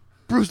teeth,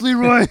 Bruce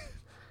Leroy.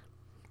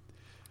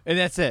 And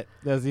that's it.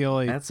 That was the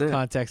only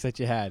context that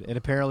you had. And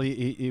apparently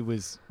he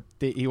wasn't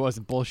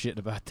bullshitting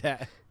about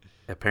that.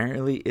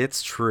 Apparently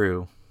it's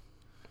true.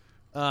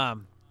 Yeah,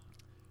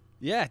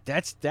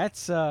 that's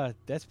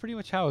pretty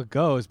much how it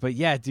goes. But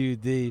yeah,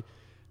 dude, the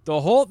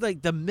whole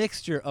the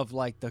mixture of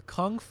the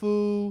kung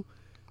fu,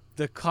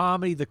 the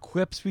comedy, the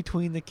quips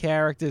between the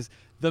characters,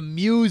 the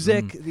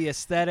music, the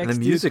aesthetics. And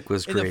the music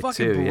was and great the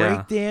fucking too.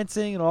 break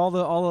dancing and all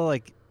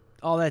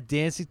that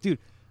dancing, dude.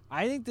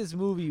 I think this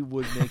movie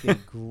would make a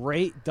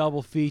great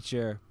double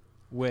feature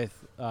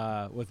with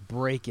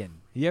Breakin'.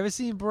 You ever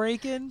seen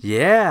Breakin'?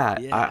 Yeah.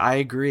 I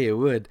agree. It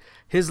would.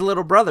 His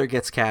little brother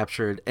gets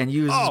captured and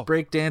uses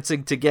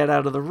breakdancing to get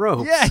out of the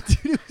ropes. Yeah,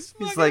 dude,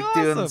 he's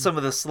awesome. Doing some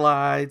of the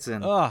slides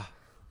and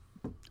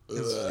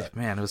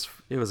man,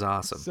 it was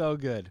awesome. So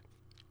good.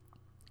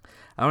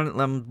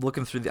 I'm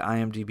looking through the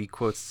IMDb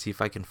quotes to see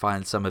if I can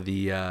find some of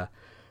the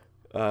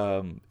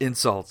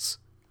insults.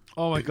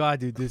 Oh my God,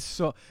 dude!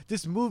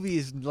 This movie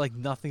is like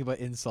nothing but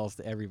insults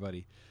to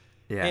everybody.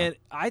 Yeah. And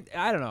I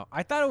don't know.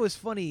 I thought it was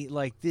funny.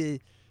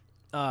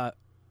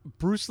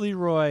 Bruce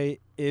Leroy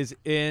is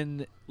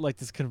in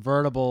this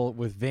convertible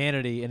with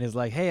Vanity and is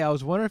like, "Hey, I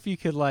was wondering if you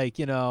could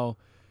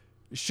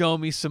show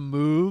me some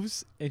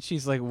moves." And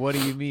she's like, "What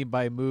do you mean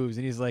by moves?"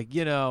 And he's like,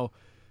 "The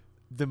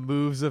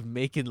moves of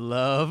making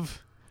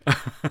love."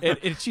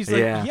 and she's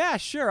like, "Yeah,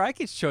 sure, I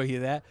could show you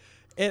that."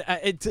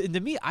 And to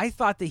me, I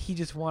thought that he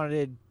just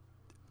wanted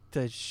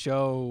to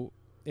show.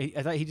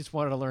 I thought he just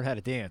wanted to learn how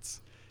to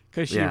dance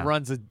because she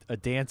runs a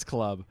dance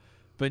club.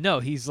 But no,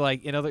 he's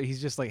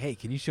he's just like, hey,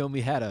 can you show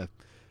me how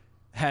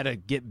to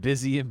get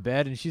busy in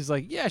bed? And she's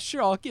like, yeah,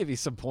 sure, I'll give you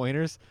some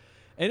pointers.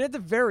 And at the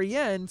very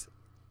end,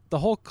 the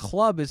whole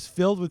club is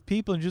filled with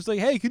people and just like,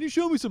 hey, can you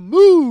show me some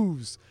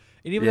moves?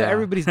 And even though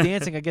everybody's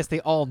dancing, I guess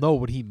they all know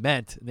what he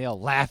meant and they all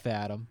laugh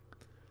at him.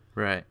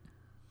 Right.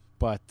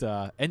 But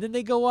and then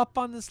they go up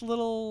on this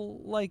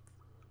little ladder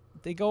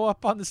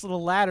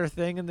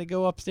thing and they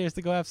go upstairs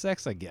to go have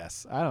sex, I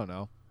guess. I don't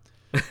know.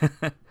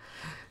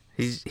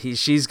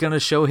 She's gonna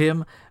show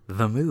him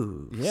the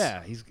moves.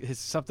 Yeah,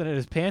 something in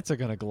his pants are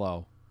gonna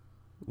glow.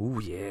 Ooh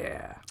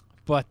yeah.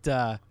 But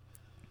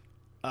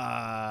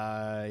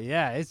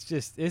yeah,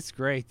 it's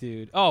great,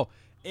 dude. Oh,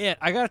 and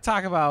I gotta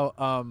talk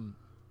about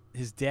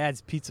his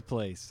dad's pizza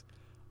place.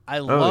 I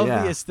love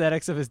the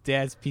aesthetics of his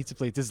dad's pizza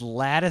place. There's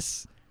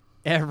lattice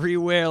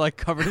everywhere,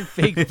 covered in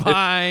fake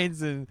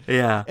vines, and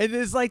and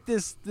there's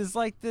this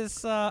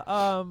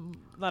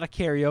not a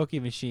karaoke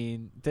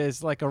machine.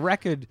 There's a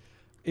record,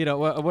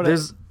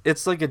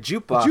 it's like a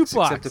jukebox,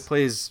 except it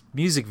plays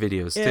music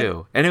videos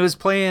too. And it was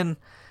playing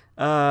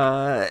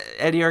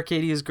Eddie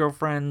Arcadia's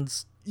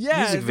girlfriend's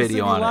music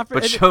video on it.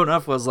 But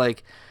Sho'nuff was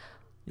like,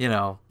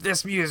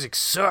 this music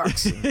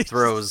sucks. And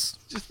throws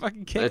just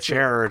fucking a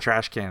chair or a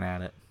trash can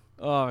at it.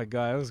 Oh my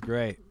God, it was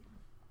great.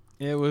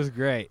 It was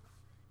great.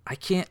 I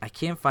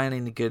can't find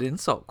any good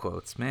insult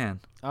quotes, man.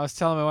 I was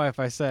telling my wife,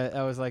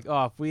 I was like,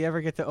 oh, if we ever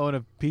get to own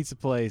a pizza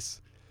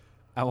place,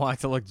 I want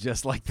it to look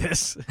just like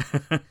this.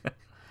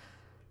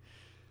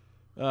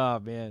 Oh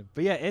man.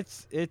 But yeah, it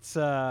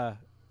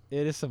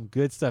is some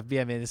good stuff.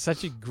 Yeah, man, it's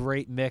such a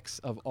great mix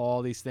of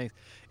all these things.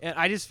 And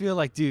I just feel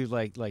like, dude,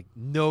 like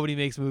nobody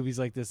makes movies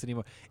like this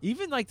anymore.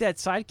 Even that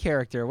side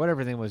character,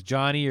 whatever his name was,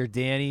 Johnny or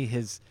Danny,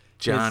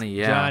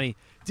 Johnny.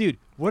 Dude,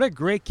 what a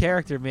great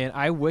character, man.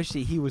 I wish that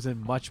he was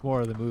in much more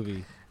of the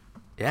movie.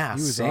 Yeah,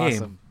 he was same.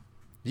 awesome.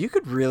 You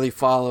could really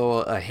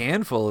follow a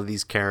handful of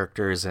these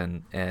characters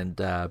and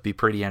be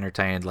pretty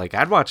entertained.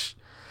 I'd watch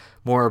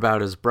more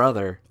about his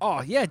brother.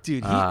 Oh, yeah,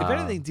 dude. If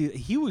anything, dude,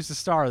 he was the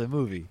star of the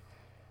movie.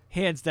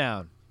 Hands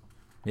down.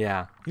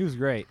 Yeah. He was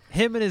great.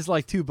 Him and his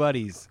two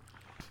buddies.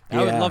 I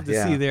would love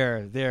to see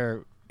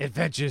their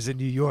adventures in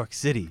New York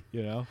City,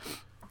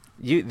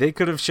 They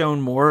could have shown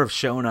more of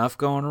Sho'nuff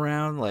going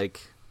around,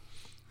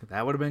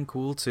 that would have been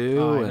cool too.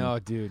 Oh, I know,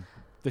 dude.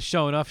 The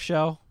Sho'nuff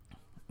show?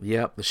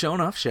 Yep, the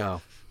Sho'nuff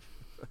show.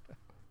 Would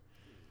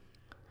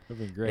have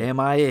been great. Am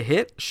I a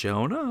hit?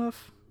 Sho'nuff.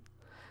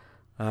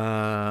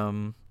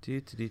 The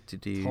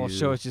whole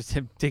show is just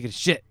him taking a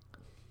shit.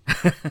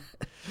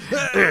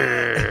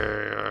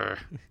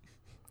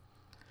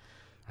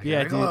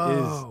 Yeah, dude,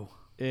 go.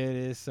 it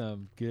is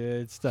some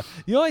good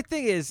stuff. The only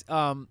thing is,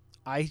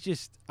 I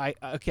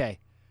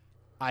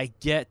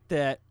get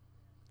that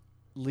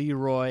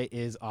Leroy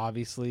is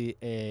obviously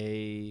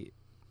a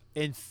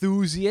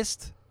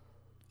enthusiast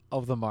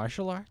of the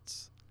martial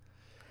arts,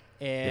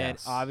 and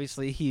Yes.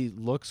 obviously he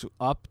looks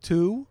up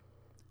to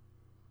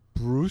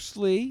Bruce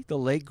Lee, the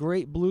late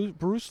great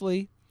Bruce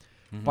Lee.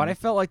 But I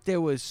felt like there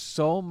was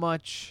so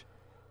much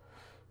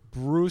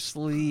Bruce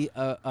Lee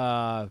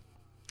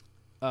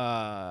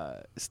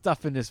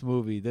stuff in this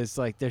movie. There's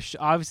like they're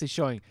obviously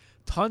showing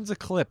tons of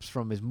clips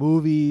from his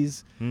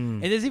movies,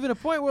 and there's even a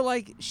point where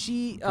like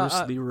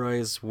Bruce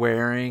Leroy's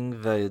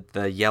wearing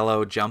the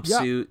yellow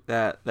jumpsuit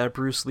that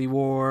Bruce Lee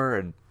wore,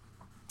 and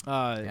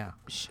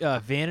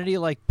Vanity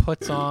like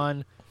puts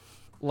on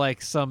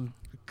like some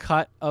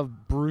cut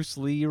of Bruce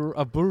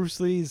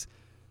Lee's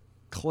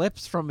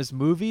clips from his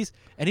movies,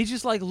 and he's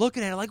just like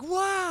looking at it like,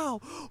 wow.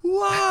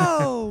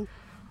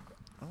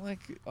 I'm like,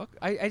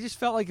 okay. I just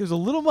felt like it was a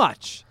little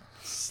much,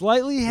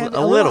 slightly a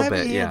little little bit,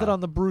 heavy-handed yeah. on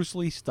the Bruce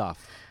Lee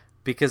stuff.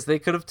 because they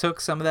could have took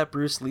some of that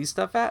Bruce Lee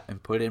stuff out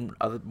and put in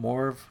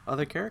more of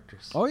other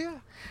characters. Oh yeah.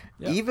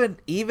 Even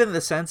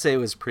the sensei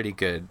was pretty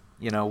good.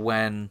 You know,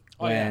 when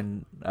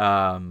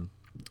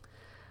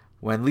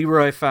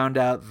Leroy found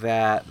out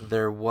that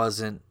there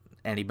wasn't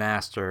any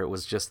master, it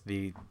was just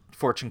the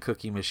fortune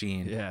cookie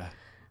machine. Yeah.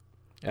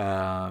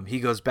 He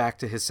goes back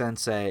to his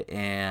sensei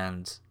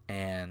and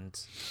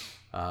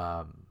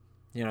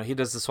you know, he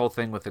does this whole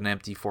thing with an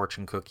empty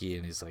fortune cookie,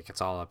 and he's like, it's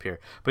all up here.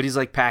 But he's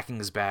like packing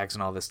his bags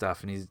and all this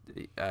stuff, and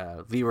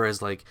Leroy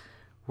is like,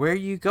 where are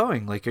you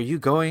going? Like, are you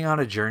going on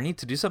a journey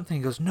to do something?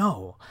 He goes,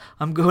 no,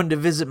 I'm going to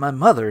visit my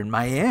mother in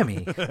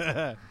Miami.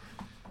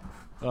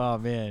 Oh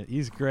man,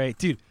 he's great,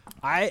 dude.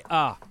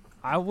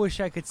 I wish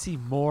I could see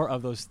more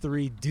of those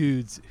three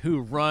dudes who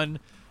run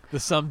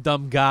the Some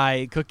Dumb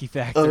Guy Cookie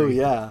Factory. Oh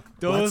yeah,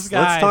 those Let's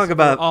guys. talk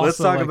about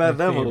like my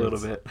them favorites.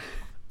 a little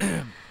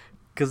bit,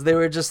 because they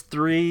were just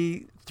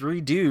three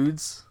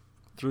dudes,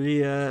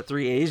 three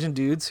Asian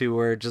dudes who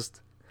were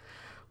just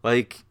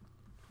like.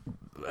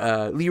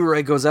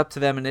 Leroy goes up to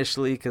them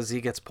initially because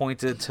he gets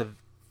pointed to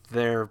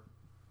their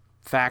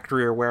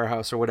factory or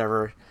warehouse or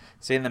whatever,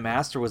 saying the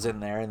master was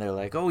in there, and they're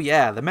like, "Oh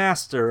yeah, the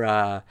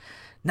master.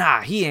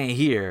 Nah, he ain't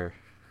here."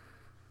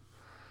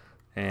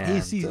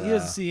 And He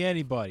doesn't see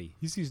anybody.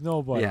 He sees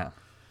nobody. Yeah.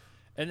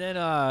 And then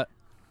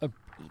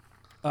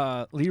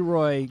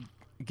Leroy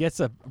gets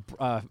a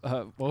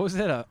what was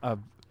it? A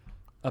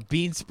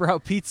bean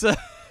sprout pizza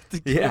to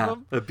give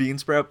him. A bean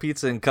sprout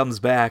pizza, and comes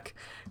back,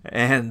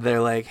 and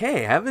they're like,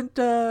 "Hey,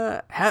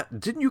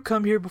 didn't you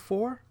come here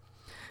before?"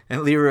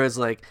 And Leroy's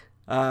like,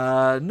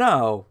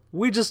 "No,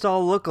 we just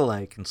all look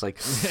alike." And it's like,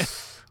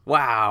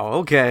 wow,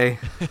 okay.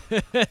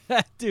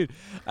 Dude,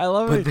 I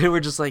love But it. they were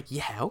just like,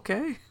 yeah,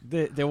 okay.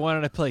 They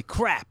wanted to play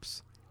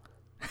craps.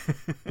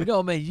 But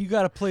no, man, you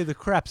got to play the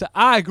craps.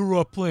 I grew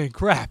up playing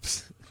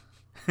craps.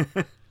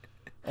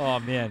 Oh,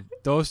 man.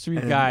 Those three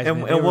guys.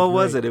 And man, what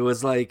was it? It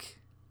was like,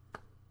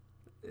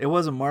 it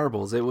wasn't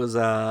marbles. It was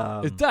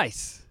it's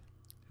dice.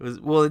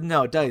 It was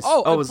dice.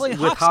 Oh, it was playing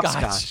with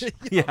hopscotch. hopscotch.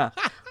 Yeah,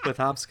 with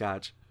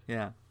hopscotch.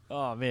 Yeah.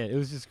 Oh, man. It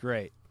was just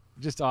great.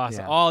 Just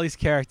awesome. Yeah. All these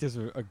characters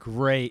are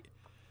great.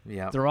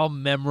 Yeah. They're all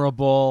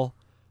memorable.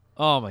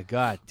 Oh, my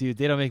God. Dude,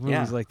 they don't make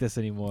movies Yeah. like this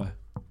anymore.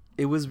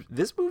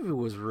 This movie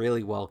was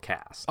really well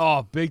cast.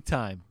 Oh, big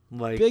time.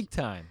 Like, big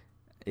time.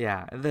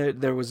 Yeah,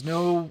 there was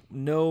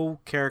no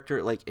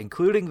character, like,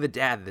 including the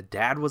dad. The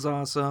dad was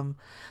awesome.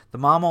 The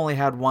mom only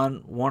had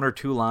one or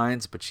two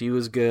lines, but she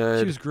was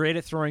good. She was great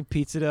at throwing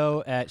pizza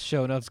dough at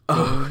Shonuf's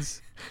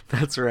goons.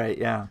 That's right,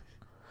 yeah.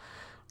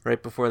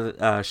 Right before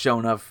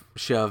Shonuff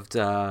shoved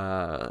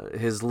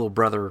his little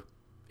brother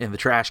in the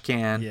trash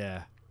can.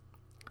 Yeah.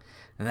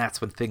 And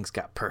that's when things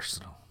got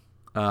personal.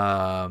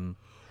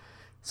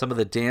 Some of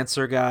the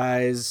dancer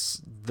guys,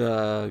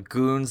 the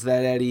goons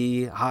that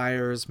Eddie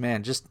hires,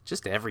 man,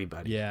 just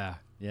everybody. Yeah,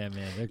 man.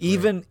 they're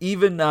great.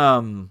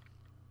 Even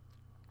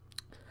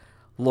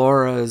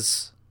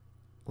Laura's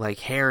like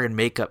hair and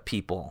makeup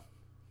people.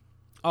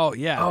 Oh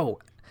yeah. Oh,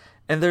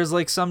 and there's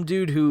like some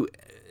dude who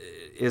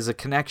is a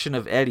connection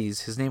of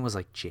Eddie's. His name was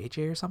like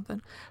JJ or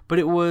something, but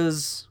it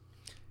was.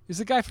 He's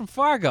the guy from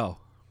Fargo.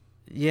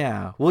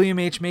 Yeah, William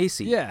H.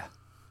 Macy. Yeah.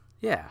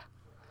 Yeah.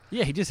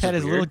 Yeah, he just had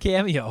his weird. little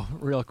cameo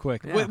real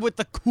quick Yeah. with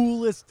the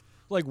coolest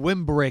like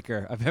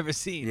windbreaker I've ever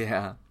seen.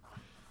 Yeah.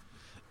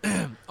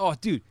 Oh,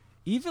 dude,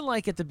 even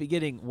like at the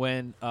beginning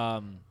when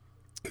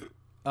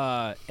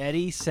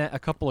Eddie sent a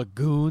couple of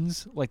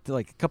goons, like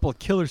a couple of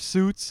killer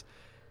suits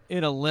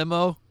in a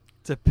limo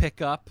to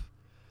pick up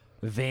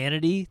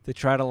Vanity to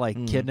try to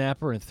like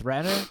kidnap her and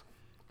threaten her.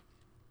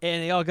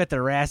 And they all got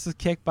their asses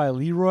kicked by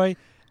Leroy.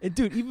 And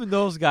dude, even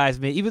those guys,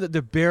 man, even though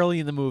they're barely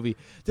in the movie,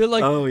 they're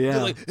like, oh yeah,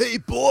 they're like, hey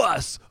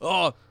boss,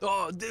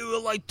 they were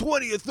like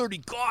 20 or 30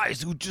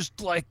 guys who just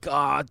like,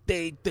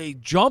 they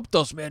jumped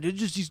us, man. They're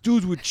just these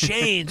dudes with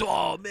chains.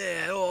 Oh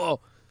man,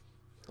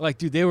 like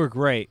dude, they were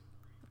great.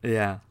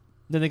 Yeah.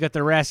 Then they got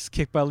their asses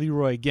kicked by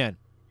Leroy again.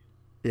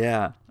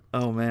 Yeah.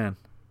 Oh man.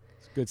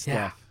 It's good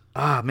stuff.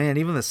 Ah man,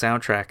 even the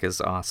soundtrack is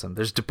awesome.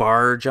 There's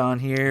DeBarge on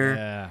here.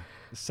 Yeah.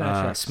 The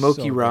soundtrack's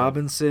Smokey so good.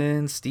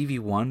 Robinson, Stevie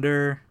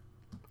Wonder.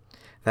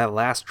 That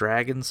Last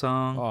Dragon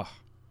song. Oh,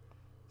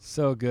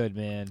 so good,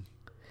 man.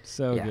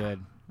 So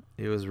good.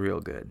 It was real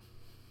good.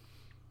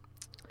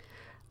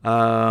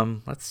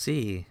 Let's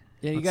see.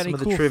 Yeah, you What's got some any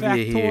of cool the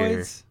trivia here?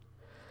 factoids?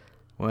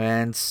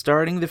 When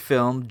starting the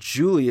film,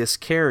 Julius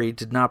Carey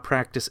did not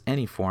practice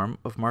any form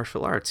of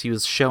martial arts. He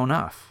was shown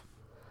off.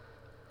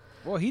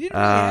 Well, he didn't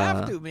really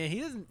have to, man. He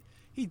doesn't.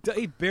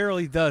 He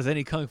barely does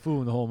any kung fu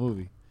in the whole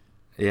movie.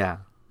 Yeah.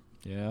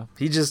 Yeah.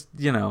 He just,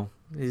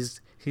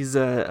 he's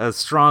a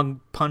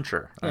strong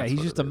puncher. Yeah, That's he's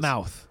what just it a is.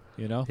 mouth,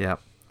 Yeah.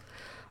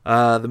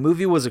 The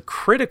movie was a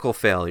critical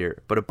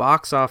failure, but a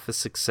box office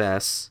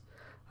success.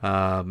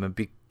 It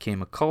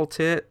became a cult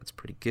hit. It's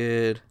pretty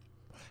good.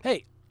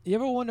 Hey, you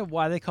ever wonder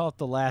why they call it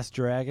The Last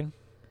Dragon?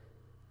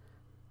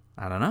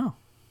 I don't know.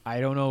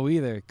 I don't know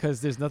either,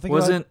 because there's nothing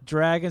Wasn't- about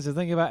dragons. There's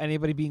nothing about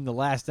anybody being the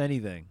last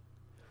anything.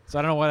 So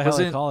I don't know why the hell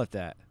they Wasn't- call it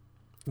that.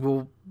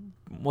 Well,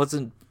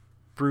 wasn't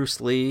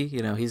Bruce Lee,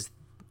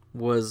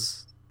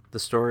 was the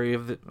story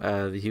of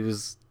he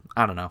was,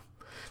 I don't know.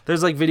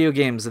 There's like video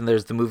games and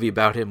there's the movie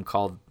about him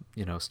called,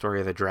 Story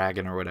of the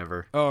Dragon or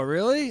whatever. Oh,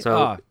 really? So,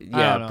 I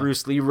don't know.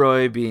 Bruce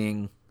Leroy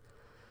being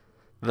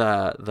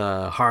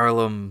the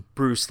Harlem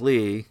Bruce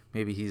Lee,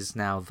 maybe he's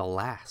now the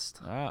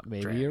last.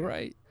 Maybe dragon. you're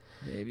right.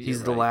 Maybe He's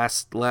you're the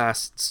right.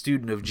 last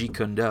student of Jeet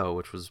Kune Do,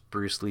 which was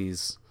Bruce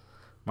Lee's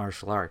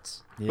martial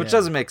arts. Yeah. Which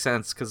doesn't make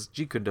sense because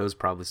Jeet Kune Do is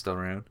probably still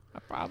around.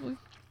 Probably.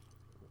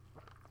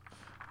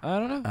 I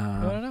don't know.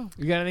 I don't know.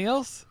 You got anything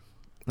else?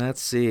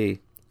 Let's see.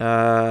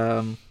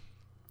 I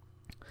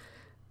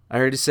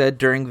already said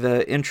during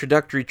the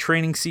introductory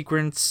training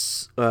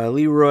sequence,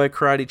 Leroy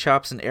karate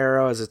chops an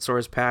arrow as it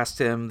soars past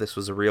him. This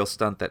was a real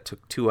stunt that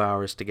took 2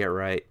 hours to get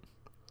right.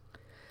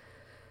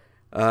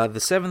 The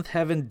Seventh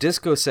Heaven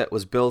disco set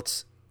was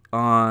built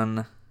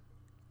on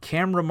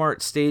Camera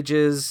Mart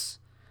stages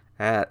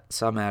at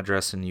some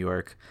address in New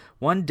York.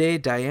 One day,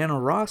 Diana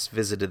Ross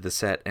visited the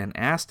set and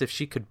asked if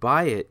she could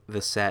buy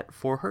the set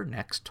for her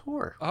next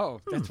tour.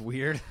 Oh, that's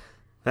weird.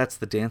 That's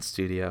the dance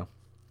studio.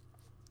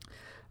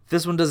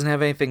 This one doesn't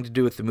have anything to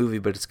do with the movie,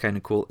 but it's kind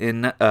of cool.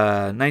 In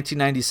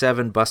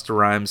 1997, Busta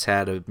Rhymes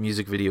had a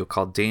music video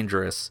called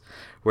Dangerous,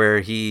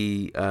 where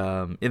he,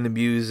 in the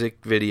music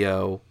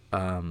video,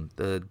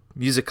 the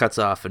music cuts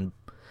off and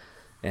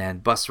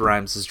Busta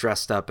Rhymes is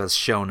dressed up as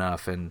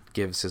Shonuff and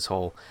gives his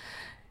whole,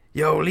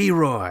 "Yo,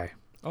 Leroy,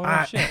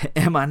 shit.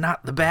 am I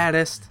not the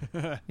baddest?"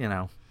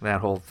 That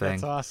whole thing.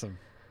 That's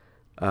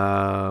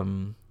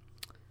awesome.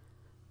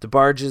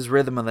 DeBarge's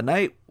Rhythm of the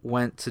Night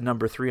went to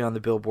number 3 on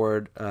the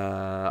Billboard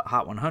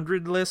Hot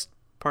 100 list,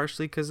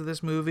 partially because of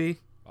this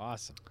movie.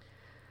 Awesome.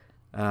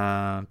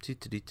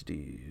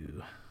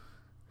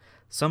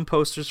 Some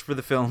posters for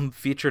the film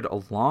featured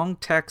a long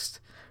text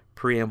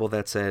preamble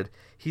that said,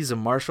 "He's a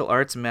martial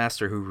arts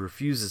master who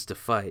refuses to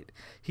fight.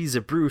 He's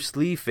a Bruce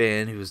Lee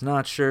fan who's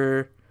not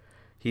sure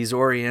he's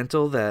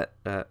Oriental that...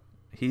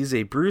 He's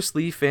a Bruce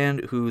Lee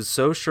fan who's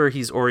so sure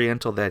he's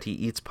Oriental that he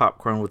eats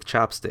popcorn with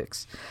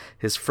chopsticks.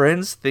 His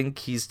friends think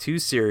he's too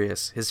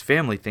serious. His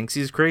family thinks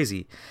he's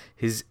crazy.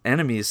 His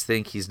enemies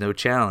think he's no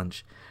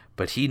challenge.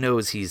 But he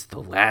knows he's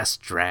the last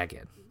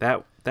dragon."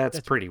 That's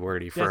pretty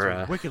wordy for...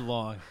 That's wicked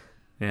long.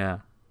 Yeah.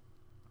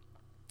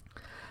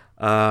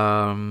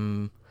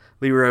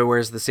 Leroy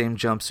wears the same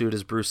jumpsuit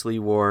as Bruce Lee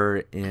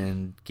wore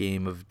in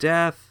Game of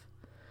Death.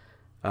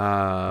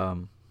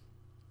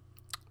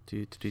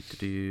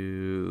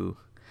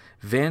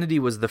 Vanity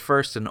was the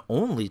first and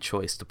only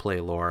choice to play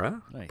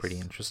Laura. Nice. Pretty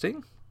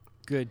interesting.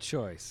 Good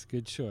choice.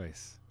 Good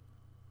choice.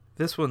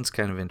 This one's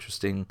kind of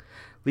interesting.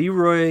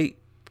 Leroy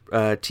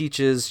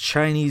teaches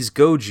Chinese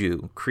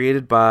Goju,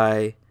 created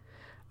by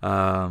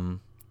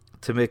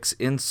Tamik's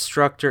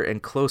instructor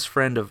and close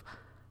friend of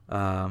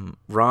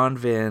Ron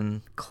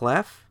Van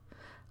Cleef.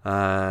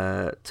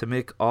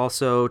 Tamik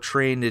also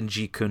trained in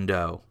Jeet Kune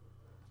Do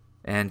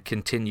and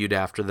continued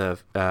after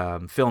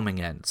the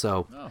filming end.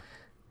 So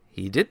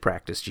he did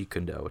practice Jeet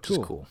Kune Do, which is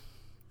cool.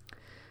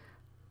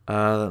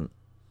 The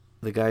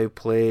guy who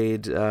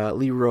played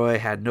Leroy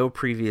had no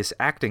previous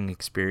acting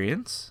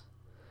experience.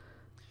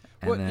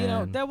 Well,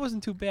 that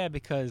wasn't too bad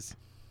because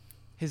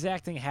his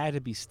acting had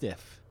to be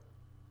stiff.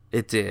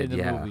 It did, in the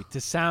yeah. movie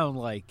to sound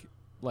like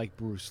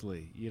Bruce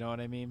Lee. You know what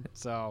I mean?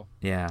 So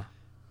yeah,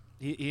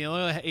 he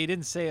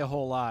didn't say a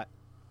whole lot,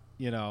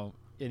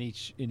 in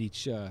each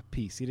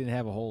piece. He didn't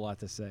have a whole lot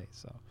to say.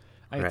 So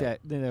I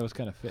think that was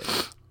kind of fit.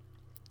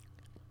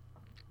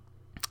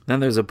 Then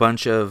there's a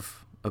bunch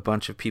of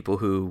people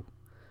who,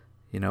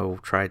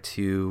 tried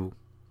to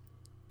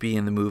be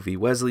in the movie.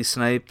 Wesley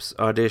Snipes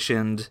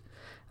auditioned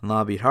and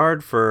lobbied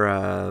hard for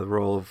the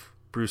role of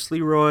Bruce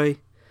Leroy.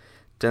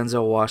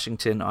 Denzel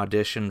Washington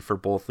auditioned for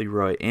both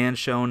Leroy and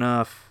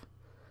Shonuff.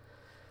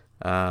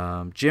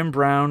 Jim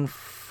Brown,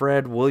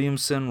 Fred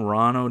Williamson,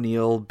 Ron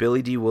O'Neal,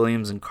 Billy D.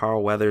 Williams, and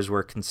Carl Weathers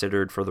were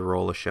considered for the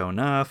role of Show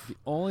Enough. The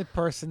only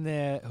person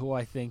there who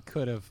I think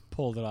could have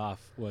pulled it off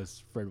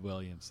was Fred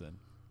Williamson.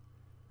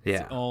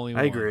 Yeah, the only I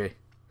one. agree.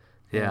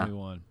 Yeah. Only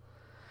one.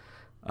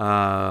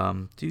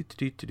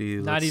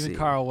 Not even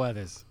Carl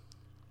Weathers.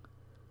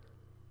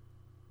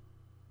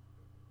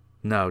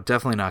 No,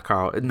 definitely not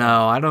Carl.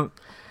 No, I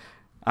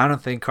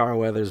don't think Carl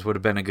Weathers would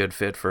have been a good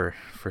fit for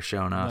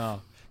Show Enough.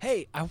 No.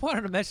 Hey, I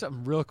wanted to mention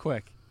something real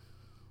quick.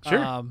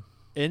 Sure.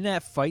 In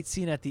that fight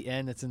scene at the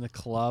end that's in the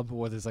club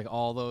where there's like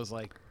all those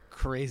like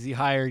crazy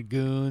hired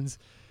goons,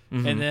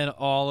 and then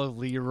all of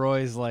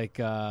Leroy's like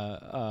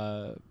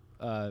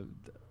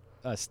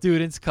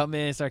students come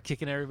in and start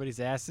kicking everybody's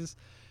asses.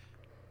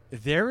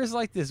 There is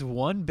like this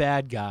one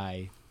bad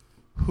guy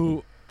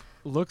who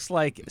looks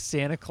like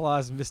Santa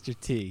Claus Mr.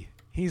 T.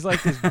 He's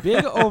like this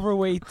big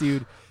overweight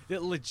dude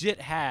that legit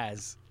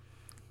has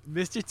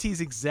Mr.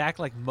 T's exact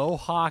like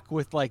mohawk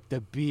with like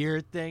the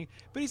beard thing,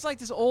 but he's like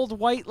this old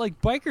white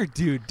like biker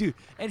dude,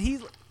 and he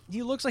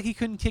looks like he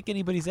couldn't kick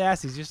anybody's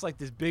ass. He's just like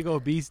this big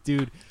obese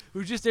dude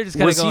who's just there just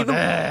kind of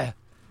going,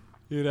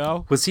 you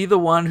know. Was he the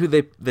one who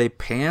they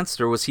pantsed,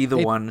 or was he the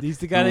one he's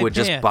the guy who they would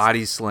just pantsed.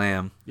 body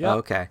slam? Yep. Oh,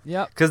 okay.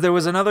 Yep. Because there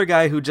was another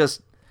guy who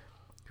just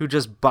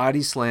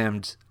body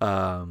slammed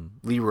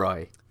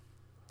Leroy.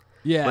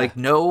 Yeah. Like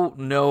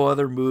no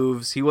other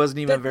moves. He wasn't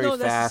even very that's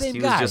the fast. same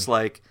He guy. was just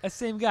like that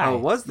same guy. Oh,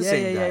 it was the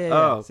same guy. Yeah,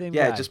 oh, same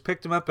yeah. guy. Just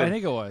picked him up. And, I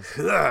think it was.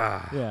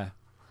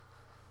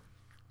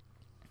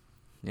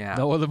 Yeah.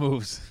 No other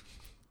moves.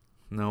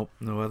 Nope,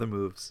 no other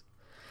moves.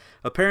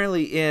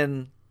 Apparently,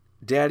 in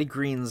Daddy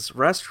Green's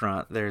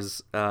restaurant,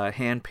 there's a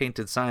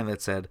hand-painted sign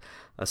that said,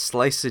 "A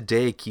slice a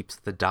day keeps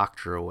the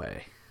doctor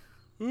away."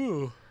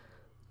 Ooh.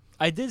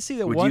 I did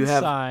see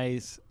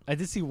I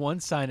did see one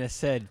sign that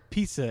said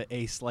 "Pizza,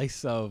 a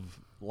slice of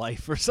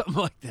life" or something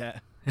like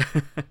that.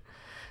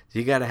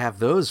 You got to have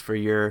those for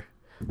your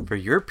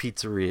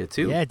pizzeria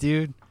too. Yeah,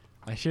 dude,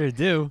 I sure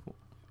do.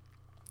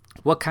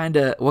 What kind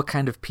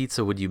of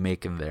pizza would you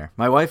make in there?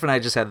 My wife and I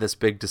just had this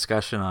big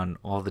discussion on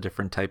all the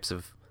different types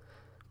of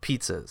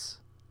pizzas.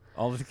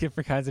 All the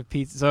different kinds of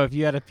pizza. So if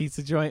you had a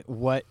pizza joint,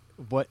 what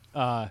would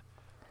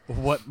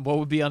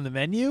be on the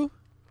menu?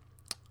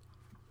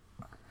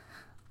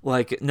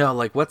 Like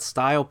what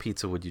style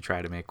pizza would you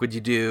try to make? Would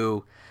you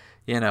do,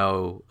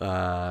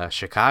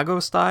 Chicago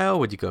style?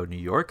 Would you go New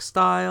York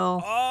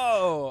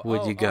style?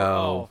 Would you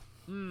go?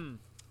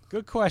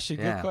 Good question.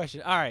 Yeah. Good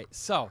question. All right,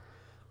 so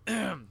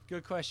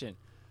good question.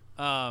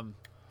 I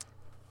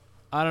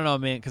don't know,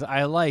 man, because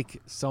I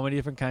like so many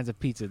different kinds of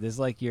pizza. There's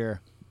like your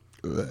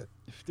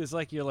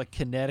like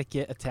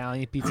Connecticut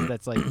Italian pizza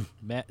that's like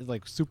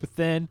like super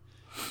thin,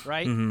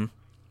 right? Mm-hmm.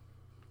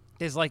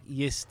 There's like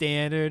your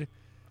standard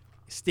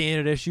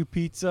issue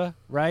pizza,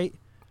 right?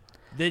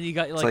 Then you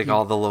got It's like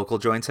all the local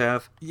joints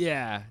have.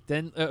 Yeah.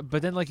 Then,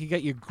 but then like you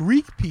got your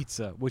Greek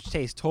pizza, which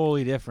tastes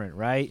totally different,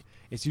 right?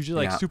 It's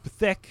usually like super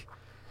thick,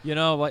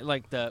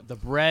 like the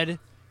bread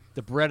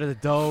of the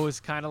dough is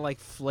kind of like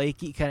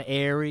flaky, kind of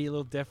airy, a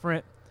little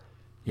different.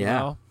 You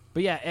know?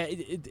 But yeah,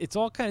 it's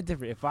all kind of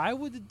different. If I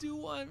were to do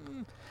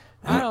one,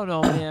 I don't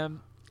know, man.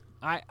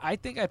 I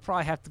think I'd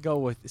probably have to go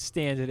with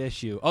standard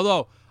issue.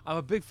 Although I'm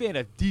a big fan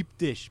of deep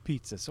dish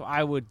pizza, so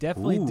I would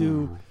definitely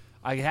do.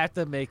 I have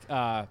to make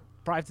probably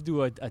have to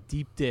do a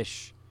deep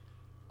dish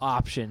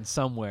option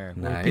somewhere.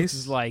 Nice. Where the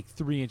pizza's like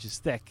 3 inches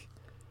thick.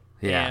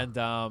 Yeah.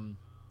 And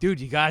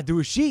dude, you gotta do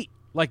a sheet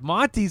like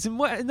Monty's in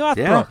Northborough.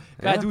 Yeah.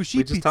 Gotta do a sheet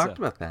We just pizza. talked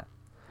about that.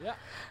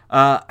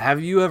 Yeah.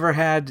 Have you ever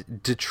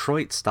had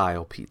Detroit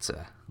style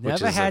pizza?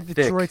 Never had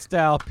Detroit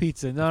style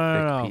pizza.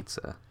 No.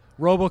 Pizza.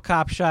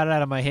 RoboCop shot it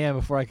out of my hand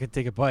before I could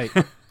take a bite.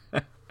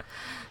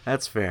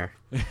 That's fair.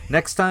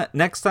 Next time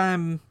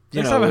I'm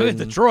in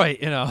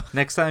Detroit,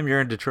 Next time you're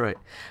in Detroit.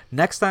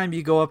 Next time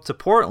you go up to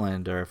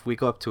Portland, or if we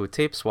go up to a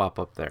tape swap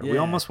up there. We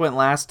almost went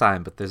last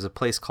time, but there's a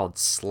place called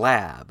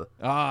Slab.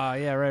 Ah,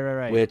 yeah,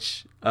 right.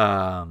 Which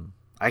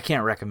I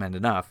can't recommend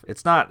enough.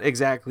 It's not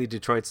exactly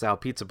Detroit style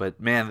pizza, but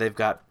man, they've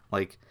got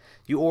like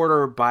you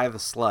order by the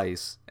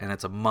slice, and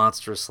it's a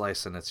monstrous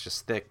slice, and it's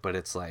just thick, but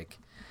it's like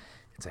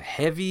it's a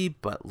heavy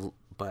but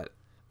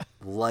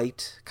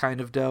light kind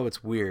of dough.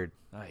 It's weird.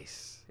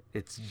 Nice.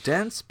 It's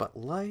dense but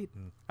light.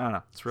 And, I don't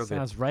know. It's real good.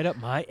 Sounds right up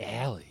my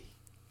alley.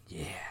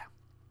 Yeah.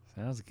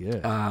 Sounds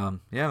good.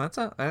 Yeah,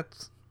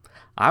 that's.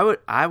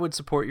 I would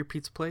support your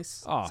pizza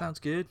place. Oh, sounds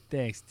good.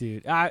 Thanks,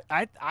 dude. I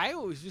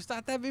always just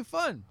thought that'd be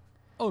fun.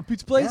 Oh,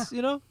 pizza place,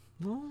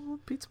 Oh,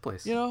 pizza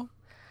place.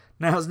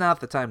 Now's not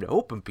the time to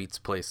open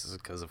pizza places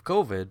because of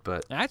COVID,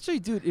 but actually,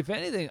 dude, if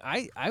anything,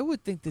 I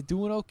would think they're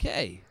doing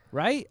okay,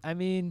 right? I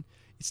mean,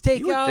 it's takeout.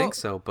 You would think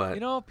so, but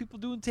people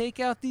doing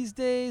takeout these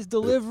days,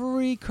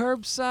 delivery,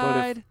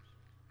 curbside.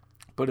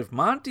 But if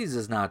Monty's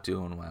is not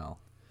doing well,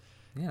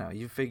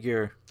 you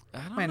figure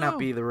it might not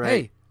be the right.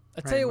 Hey,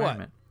 I'll tell you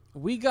environment.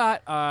 what. We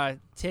got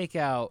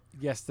takeout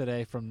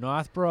yesterday from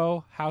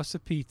Northborough House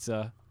of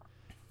Pizza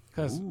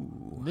because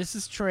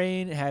Mrs.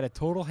 Train had a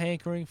total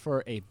hankering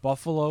for a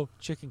buffalo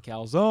chicken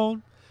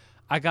calzone.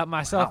 I got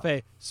myself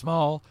a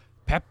small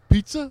pep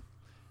pizza,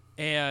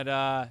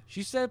 and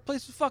she said the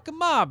place was fucking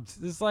mobbed.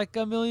 There's like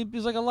a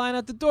line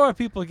at the door.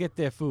 People get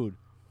their food.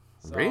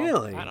 So,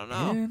 Really? I don't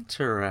know.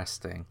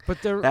 Interesting.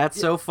 But that's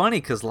so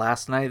funny because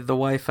last night the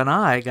wife and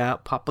I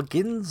got Papa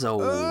Ginzos.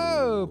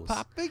 Oh,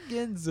 Papa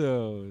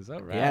Ginzos. All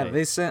right.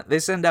 Yeah, they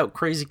send out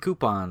crazy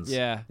coupons.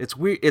 Yeah. It's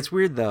weird. It's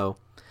weird though,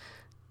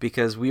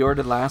 because we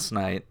ordered last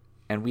night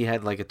and we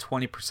had like a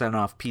 20%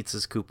 off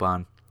pizzas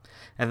coupon,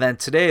 and then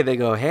today they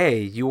go,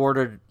 "Hey, you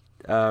ordered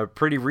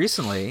pretty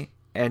recently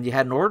and you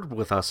hadn't ordered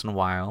with us in a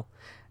while,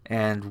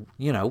 and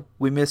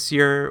we miss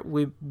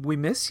you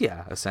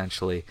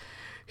essentially.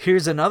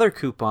 Here's another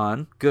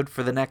coupon, good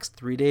for the next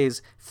 3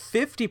 days,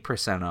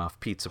 50% off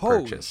pizza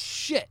Holy purchase."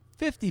 shit,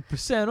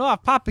 50%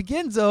 off Papa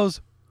Ginzos.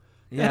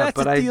 Yeah, that's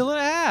but a deal and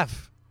a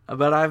half.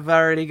 But I've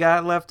already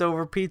got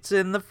leftover pizza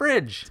in the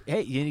fridge.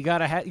 Hey, you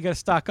gotta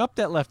stock up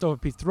that leftover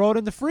pizza. Throw it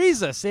in the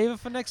freezer. Save it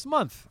for next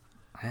month.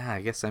 Yeah,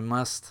 I guess I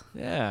must.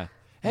 Yeah.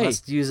 Hey,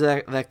 must use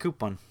that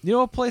coupon. You know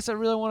what place I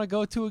really want to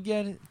go to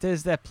again?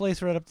 There's that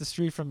place right up the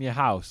street from your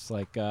house,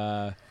 like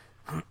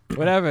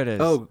whatever it is.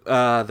 Oh,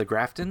 the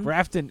Grafton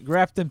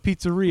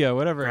Pizzeria,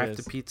 whatever it is.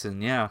 Grafton Pizza,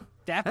 yeah.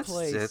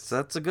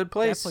 That's a good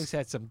place. That place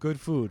had some good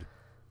food.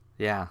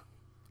 Yeah.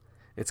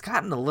 It's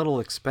gotten a little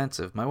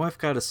expensive. My wife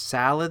got a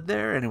salad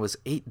there, and it was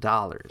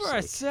 $8. For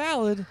a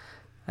salad?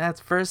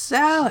 That's for a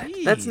salad.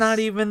 Jeez. That's not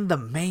even the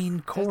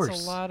main course.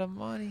 That's a lot of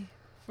money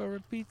for a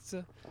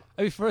pizza.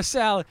 I mean, for a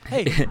salad.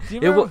 Hey, do you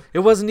remember? It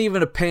wasn't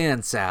even a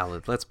pan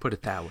salad. Let's put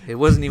it that way. It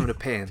wasn't even a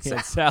pan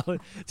salad.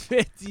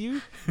 Do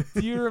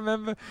you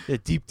remember the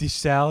deep dish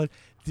salad?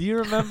 Do you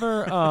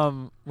remember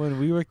when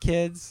we were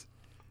kids?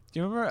 Do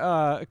you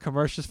remember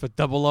commercials for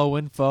 00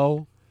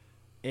 Info?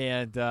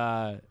 And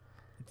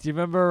do you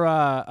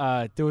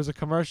remember there was a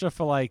commercial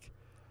for like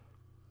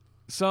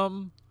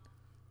some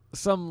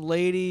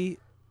lady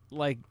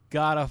like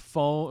got a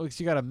phone?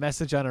 She got a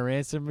message on her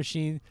answer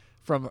machine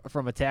from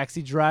a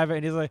taxi driver,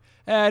 and he's like,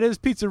 "Hey, it is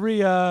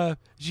pizzeria."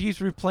 She keeps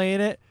replaying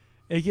it,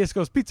 and he just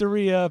goes,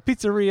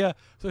 "Pizzeria."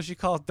 So she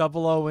calls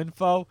 00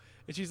 Info,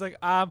 and she's like,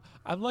 I'm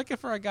looking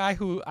for a guy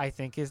who I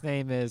think his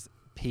name is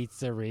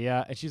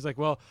Pizzeria," and she's like,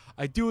 "Well,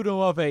 I do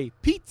know of a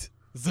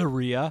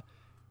pizzeria,"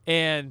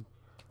 and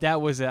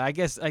that was it. I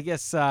guess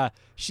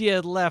she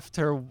had left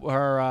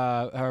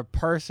her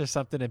purse or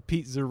something in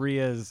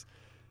Pizzeria's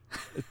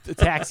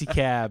taxi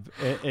cab,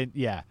 and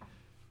yeah.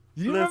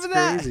 Do you remember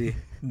that? That's crazy.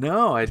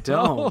 No, I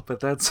don't. No. But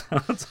that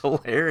sounds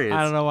hilarious.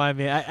 I don't know why. I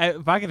mean,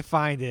 if I can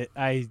find it,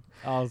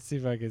 I'll see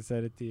if I can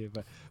send it to you.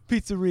 But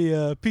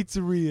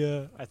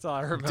pizzeria. That's all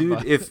I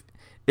remember. Dude,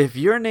 if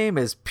your name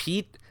is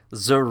Pete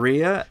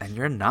Zaria and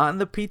you're not in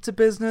the pizza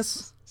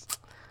business,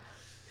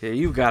 yeah,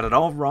 you got it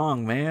all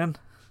wrong, man.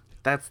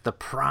 That's the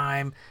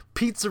prime.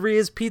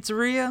 Pizzeria's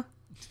pizzeria?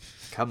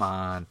 Come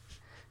on.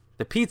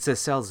 The pizza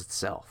sells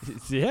itself.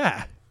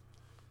 Yeah.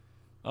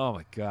 Oh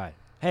my God.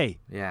 Hey,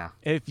 yeah.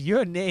 If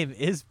your name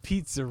is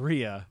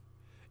Pizzeria,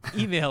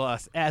 email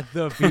us at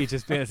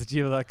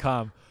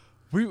thebhsbands@gmail.com.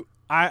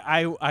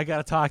 I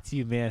gotta talk to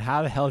you, man.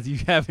 How the hell do you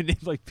have a name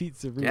like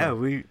Pizzeria? Yeah,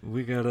 we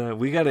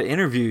gotta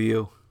interview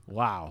you.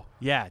 Wow.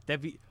 Yeah,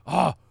 that'd be.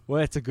 Oh,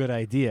 well, that's a good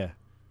idea.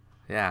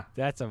 Yeah,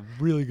 that's a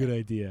really good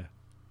idea.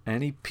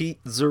 Any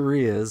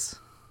pizzerias,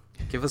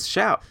 give us a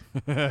shout.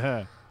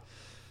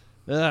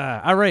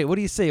 All right, what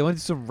do you say? You want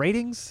to do some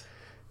ratings?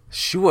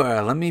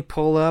 Sure. Let me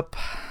pull up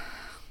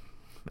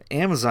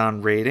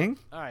Amazon rating.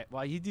 All right,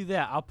 while you do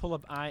that, I'll pull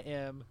up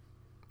IMDb.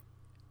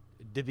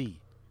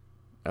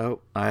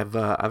 Oh, I've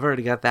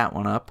already got that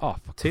one up. Oh,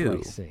 for too.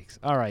 Christ's sakes!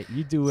 All right,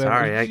 you do.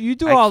 Sorry, you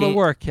do all the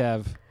work,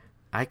 Kev.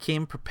 I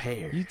came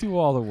prepared. You do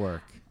all the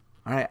work.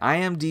 All right,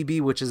 IMDb,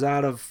 which is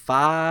out of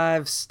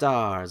 5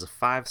 stars, a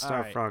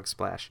 5-star right. Frog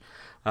Splash.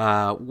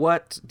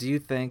 What do you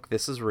think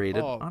this is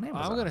rated on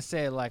Amazon? I'm gonna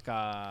say like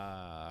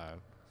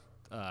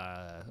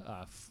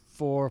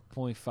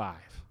 4.5.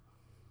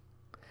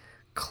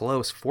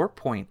 Close,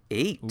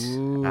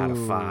 4.8 out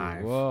of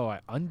 5. Whoa,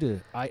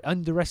 I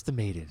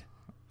underestimated.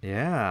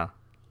 Yeah.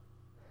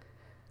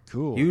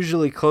 Cool.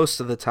 Usually close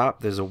to the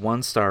top, there's a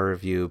 1-star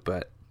review,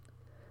 but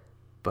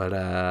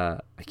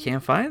I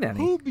can't find any.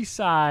 Who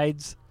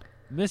besides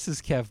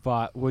Mrs.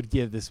 Kevbot would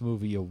give this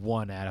movie a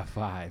 1 out of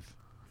 5?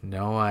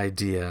 No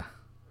idea.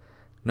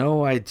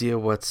 No idea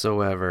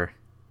whatsoever.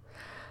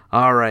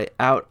 All right,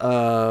 out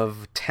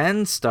of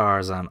 10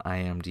 stars on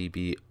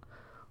IMDb,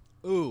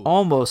 ooh,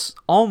 almost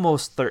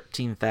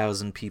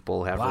 13,000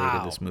 people have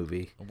rated this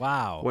movie.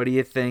 Wow. What do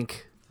you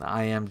think the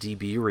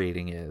IMDb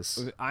rating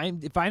is?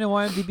 If I know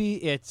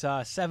IMDb, it's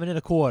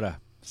 7.25,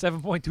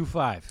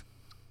 7.25.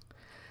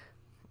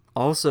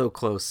 Also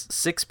close,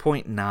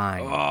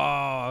 6.9.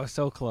 Oh,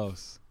 so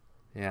close.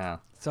 Yeah.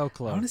 So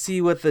close. I want to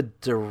see what the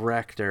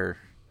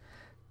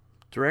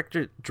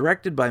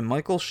directed by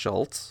Michael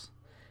Schultz,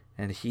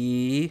 and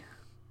he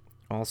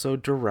also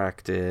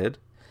directed,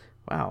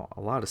 wow,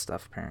 a lot of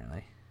stuff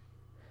apparently.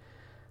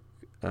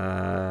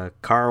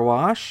 Car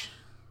Wash.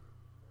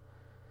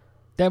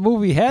 That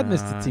movie had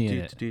Mr. T in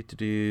it.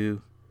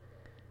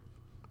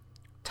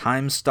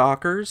 Time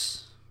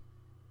Stalkers.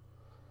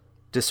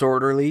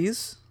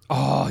 Disorderlies.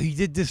 Oh, he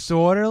did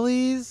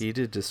Disorderlies? He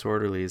did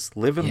Disorderlies.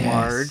 Living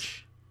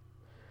Large.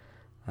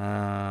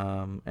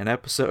 An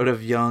episode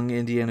of Young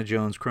Indiana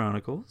Jones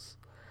Chronicles.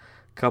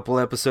 Couple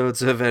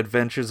episodes of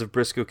Adventures of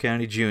Briscoe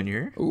County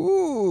Jr.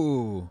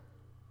 Ooh.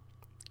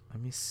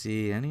 Let me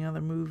see. Any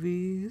other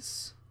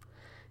movies?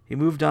 He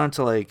moved on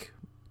to like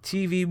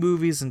TV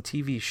movies and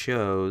TV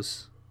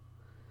shows.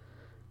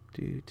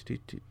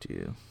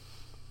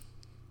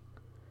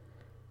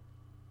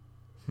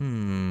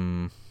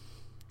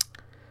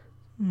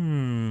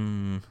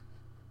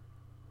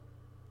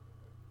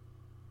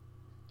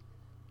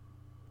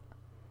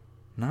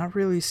 Not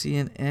really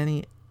seeing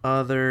any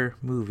other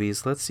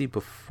movies. Let's see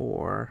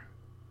before.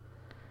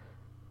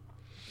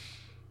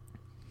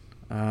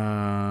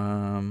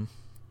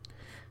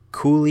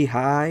 Cooley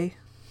High.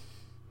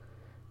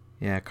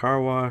 Yeah,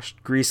 Car Wash,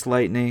 Grease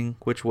Lightning,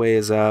 Which Way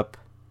Is Up.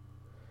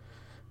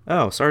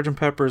 Oh, Sgt.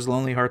 Pepper's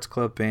Lonely Hearts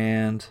Club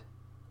Band.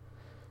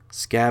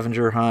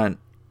 Scavenger Hunt,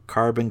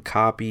 Carbon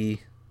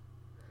Copy.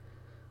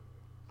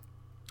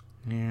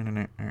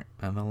 And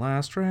The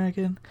Last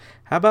Dragon.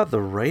 How about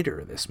the writer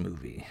of this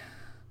movie?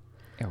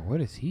 Yeah,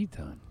 what has he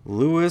done?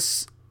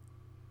 Louis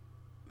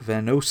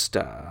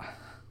Vanosta.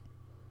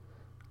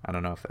 I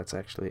don't know if that's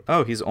actually...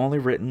 Oh, he's only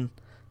written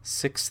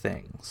 6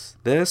 things.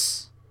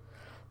 This,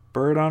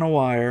 Bird on a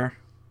Wire,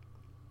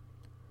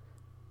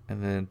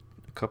 and then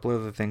a couple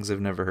other things I've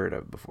never heard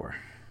of before.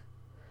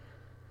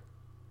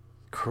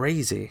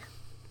 Crazy.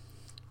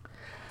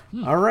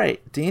 All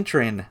right, Dean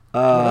Train.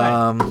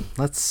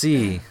 Let's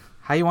see.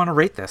 How you want to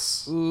rate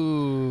this?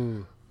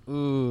 Ooh,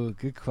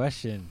 good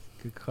question.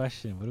 Good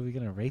question. What are we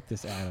gonna rate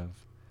this out of?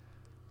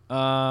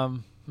 How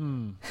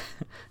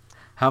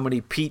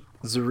many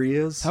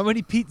pizzerias? How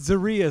many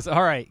pizzerias?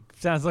 All right,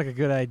 sounds like a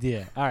good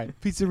idea. All right,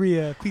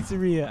 pizzeria.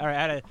 All right,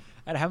 out of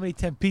how many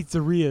 10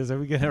 pizzerias are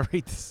we gonna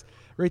rate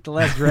the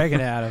Last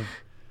Dragon out of?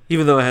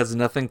 Even though it has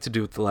nothing to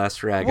do with the Last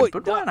Dragon,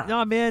 but why not?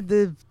 No, man,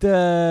 the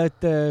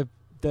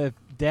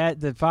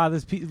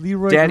father's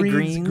Leroy Daddy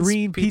Green's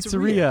Green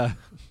Pizzeria.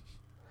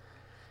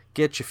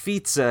 Get your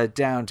pizza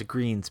down to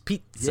Green's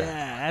Pizza.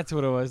 Yeah, that's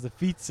what it was. The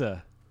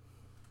pizza.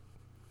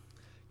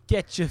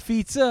 Get your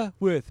pizza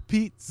with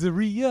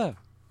Pizzeria.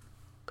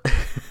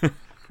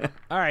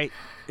 All right,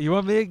 you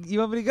want me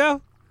to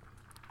go?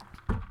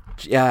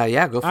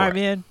 Yeah, go for it. All right,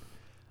 man.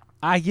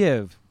 I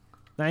give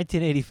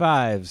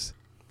 1985's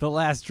The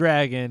Last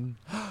Dragon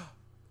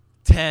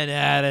 10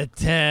 out of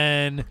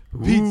 10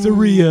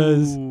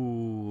 pizzerias.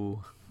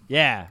 Ooh.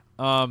 Yeah,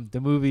 the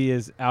movie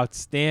is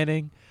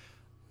outstanding.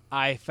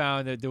 I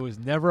found that there was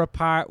never a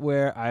part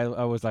where I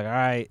was like, all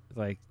right,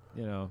 like,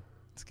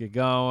 let's get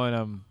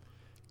going.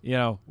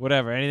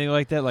 Whatever, anything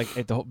like that.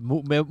 Like, the whole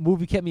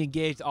movie kept me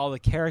engaged. All the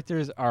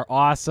characters are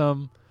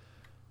awesome.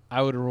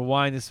 I would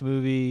rewind this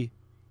movie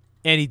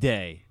any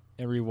day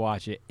and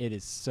rewatch it. It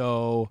is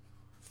so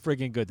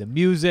friggin' good. The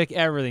music,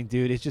 everything,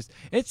 dude. It's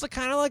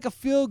kind of like a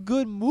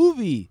feel-good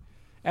movie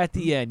at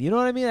the end. You know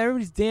what I mean?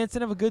 Everybody's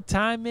dancing, have a good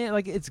time, man.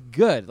 Like, it's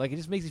good. Like, it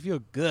just makes you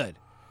feel good.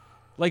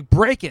 Like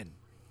Breaking'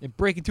 and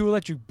Breaking 2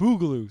 Electric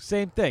Boogaloo,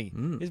 same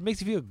thing. It just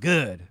makes you feel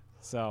good.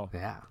 So,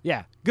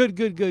 yeah.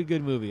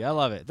 Good movie. I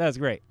love it. That's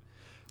great.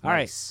 All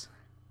right.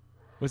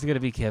 What's it going to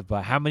be,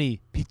 Kev? How many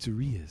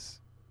pizzerias?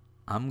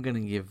 I'm going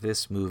to give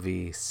this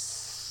movie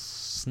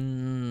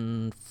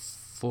 10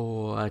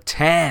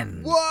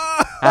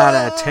 Whoa! out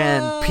of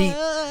 10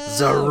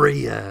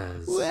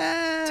 pizzerias.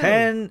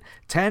 Wow.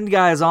 10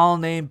 guys all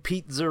named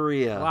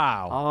Pizzeria.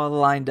 Wow. All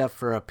lined up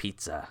for a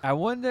pizza. I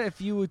wonder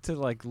if you were to,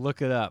 like,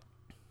 look it up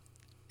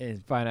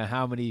and find out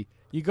how many.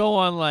 You go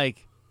on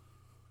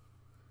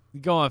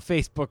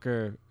Facebook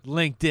or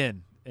LinkedIn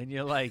and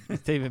you're like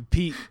typing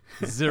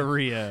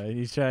Pizzeria and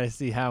you try to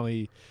see how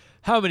many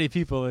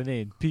people are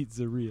named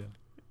Pizzeria.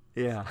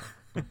 Yeah.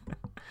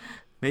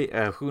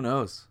 Who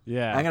knows?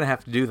 Yeah. I'm gonna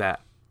have to do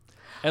that.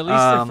 At least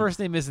their first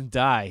name isn't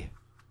Die.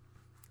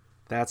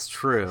 That's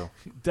true.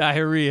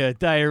 Diarrhea.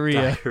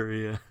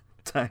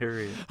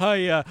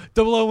 Hi,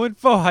 00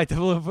 Info. Hi,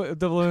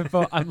 00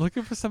 Info. I'm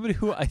looking for somebody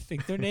who I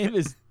think their name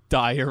is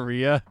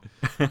Diarrhea.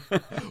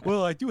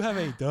 Well, I do have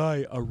a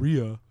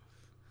diarrhea.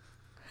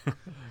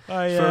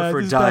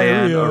 For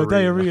Diane.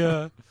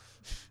 Diarrhea.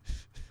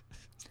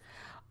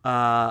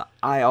 I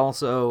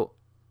also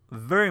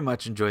very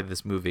much enjoyed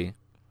this movie.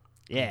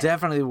 Yeah.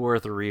 Definitely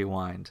worth a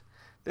rewind.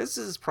 This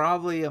is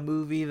probably a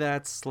movie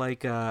that's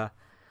like, I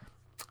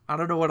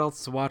don't know what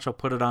else to watch. I'll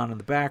put it on in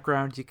the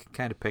background. You can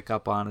kind of pick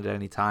up on it at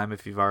any time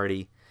if you've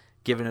already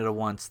given it a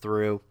once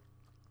through.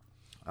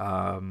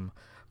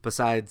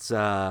 Besides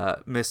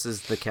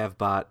Mrs. the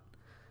Kevbot,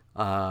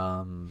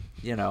 I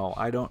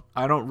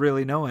don't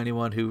really know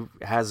anyone who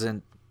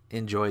hasn't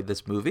enjoyed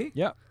this movie.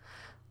 Yep.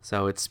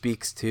 So it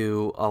speaks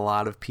to a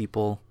lot of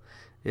people.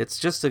 It's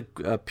just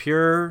a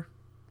pure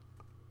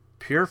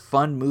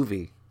fun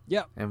movie.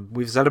 Yep. And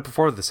we've said it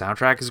before. The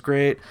soundtrack is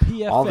great.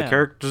 PFM. All the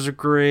characters are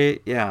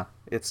great. Yeah.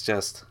 It's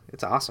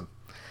awesome.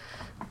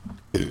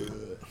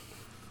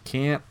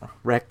 Can't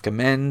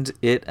recommend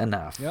it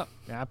enough. Yep.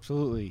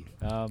 Absolutely.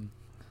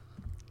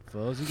 For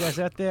those of you guys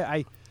out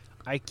there,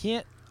 I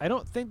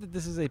don't think that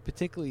this is a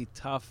particularly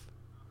tough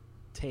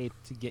tape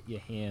to get your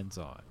hands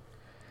on.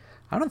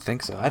 I don't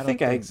think so. I think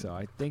so.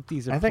 I think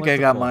these are. I think I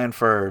got mine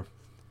for.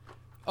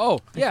 Oh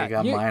yeah, I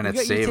got mine at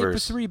you got your tape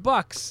Savers for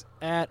 $3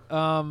 at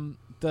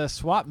the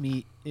swap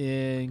meet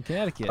in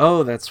Connecticut.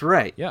 Oh, that's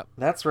right. Yep,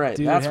 that's right.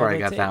 Dude That's had where I that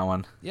got tape. that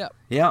one. Yep.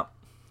 Yep.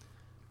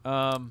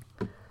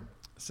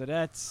 So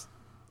that's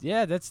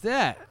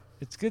that.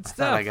 It's good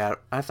stuff.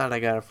 I thought I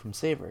got it from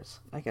Savers.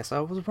 I guess I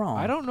was wrong.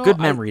 I don't know. Good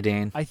memory,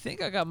 Dane. I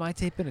think I got my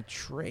tape in a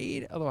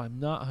trade, although I'm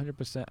not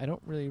 100%. I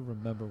don't really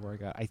remember where I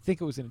got it. I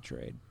think it was in a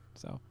trade.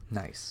 So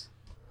nice.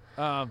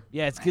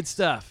 Yeah, it's good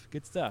stuff.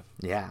 Good stuff.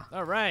 Yeah.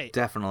 All right.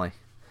 Definitely.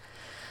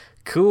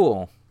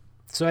 Cool.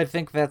 So I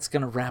think that's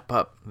gonna wrap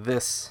up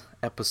this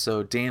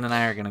episode. Dane and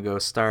I are gonna go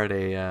start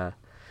a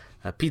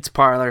pizza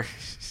parlor.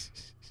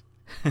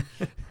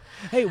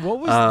 Hey, what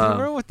was? Do you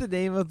remember what the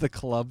name of the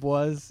club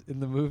was in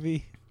the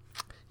movie?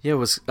 Yeah, it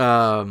was.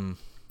 I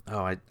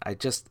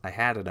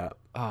had it up.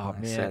 Oh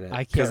when man, I said it I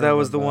can't. because that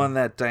was the remember. one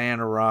that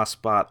Diana Ross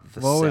bought.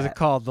 What was it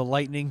called? The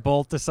lightning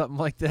bolt or something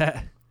like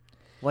that?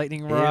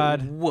 Lightning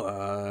rod. It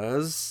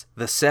was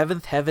the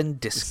Seventh Heaven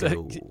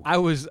Disco. I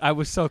was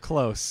so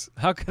close.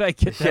 How could I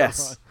get that?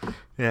 Yes, wrong?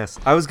 yes.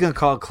 I was gonna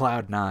call it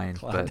Cloud 9,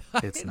 but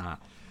it's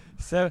not.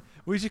 So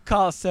we should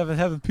call it Seventh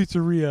Heaven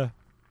Pizzeria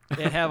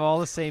and have all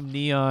the same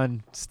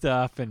neon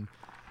stuff,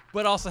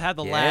 but also have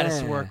the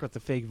lattice work with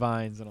the fake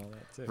vines and all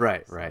that too.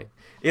 Right, right.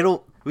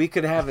 We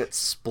could have it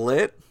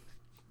split.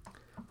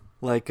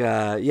 Like, you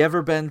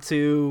ever been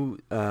to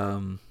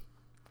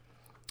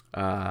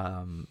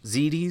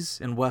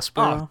ZD's in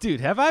Westboro? Oh,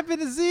 dude, have I been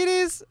to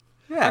ZD's?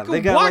 Yeah, they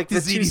got like the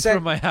ZD's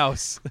from my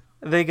house.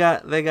 They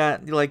got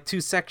like two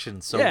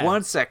sections. So Yeah.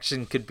 one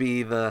section could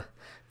be the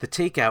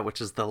takeout,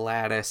 which is the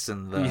lattice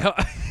and the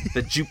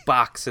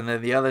jukebox, and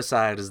then the other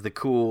side is the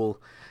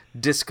cool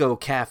disco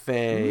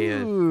cafe,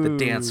 and the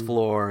dance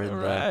floor,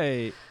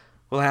 and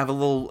we'll have a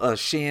little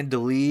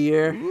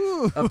chandelier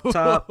up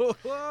top,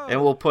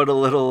 and we'll put a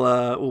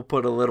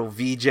little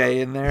VJ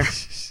in there.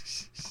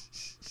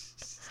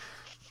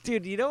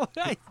 Dude, you know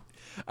what?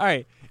 All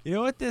right, you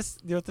know what the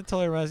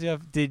totally reminds me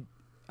of?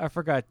 I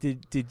forgot?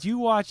 Did you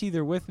watch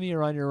either with me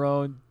or on your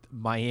own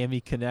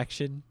Miami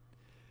Connection?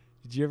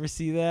 Did you ever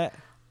see that?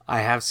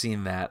 I have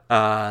seen that.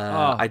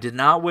 I did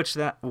not watch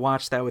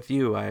that with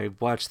you. I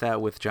watched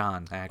that with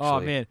John, actually. Oh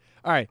man!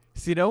 All right.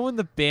 So you know when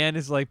the band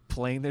is like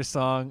playing their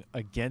song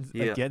against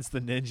the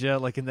Ninja,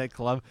 like in that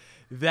club,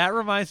 that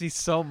reminds me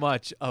so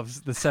much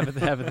of the Seventh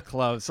Heaven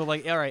Club. So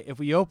like, all right, if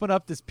we open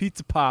up this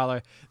pizza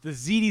parlor, the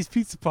ZD's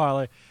Pizza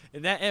Parlor,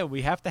 in that end,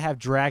 we have to have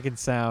Dragon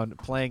Sound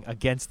playing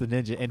against the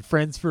Ninja and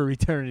Friends for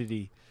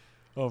Eternity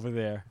over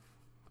there.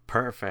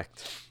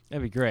 Perfect.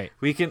 That'd be great.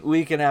 We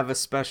can have a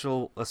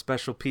special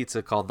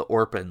pizza called the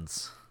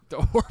Orphans. The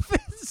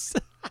Orphans?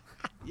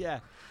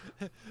 Yeah.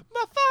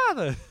 My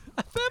father.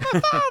 I found my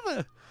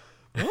father.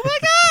 Oh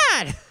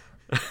my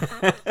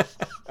God.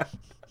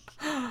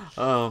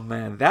 Oh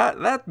man,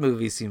 that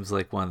movie seems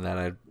like one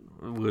that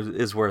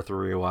is worth a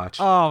rewatch.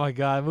 Oh my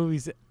God,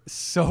 movie's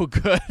so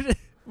good.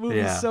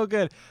 Movie's so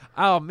good.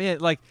 Oh man,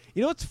 like,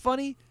 you know what's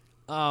funny?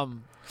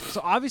 So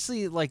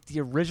obviously, like, the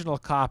original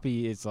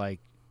copy is like,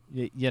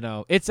 you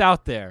know, it's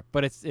out there,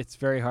 but it's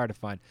very hard to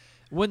find.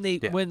 When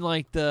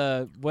like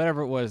the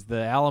whatever it was,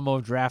 the Alamo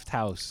Draft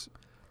House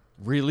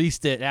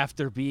released it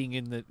after being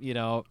in the, you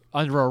know,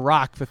 under a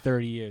rock for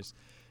 30 years,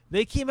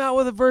 they came out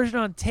with a version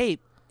on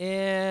tape,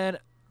 and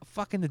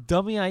fucking the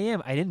dummy I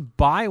am, I didn't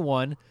buy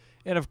one,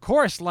 and of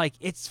course, like,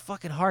 it's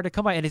fucking hard to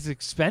come by, and it's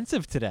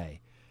expensive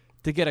today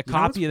to get a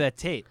copy of that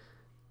tape.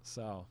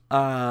 So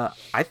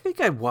I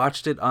think I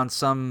watched it on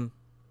some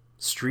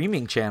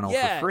streaming channel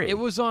for free. It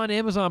was on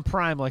Amazon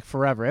Prime like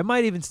forever. It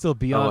might even still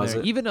be on there.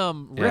 It? Even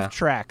Riff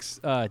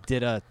Tracks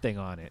did a thing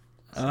on it.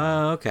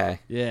 Oh, okay.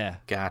 Yeah.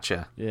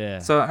 Gotcha. Yeah.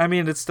 So I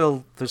mean, there's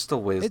still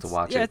ways to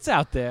watch it. Yeah, it's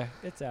out there.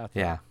 It's out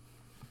there. Yeah.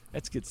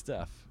 That's good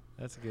stuff.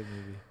 That's a good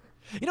movie.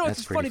 You know,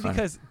 it's funny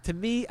because to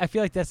me, I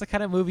feel like that's the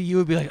kind of movie you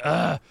would be like,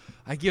 I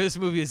give this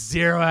movie a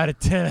 0 out of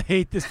 10. I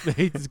hate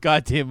this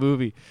goddamn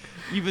movie.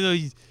 Even though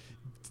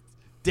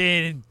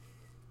Dan and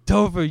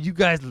Topher, you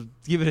guys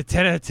give it a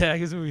 10 out of 10. I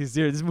give this movie a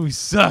 0. This movie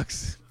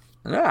sucks.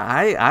 Yeah,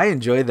 I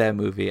enjoyed that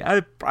movie.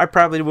 I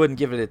probably wouldn't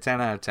give it a 10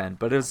 out of 10,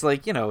 but it was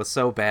like, you know, it was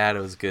so bad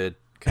it was good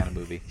kind of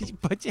movie.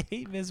 But you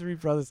hate Misery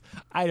Brothers.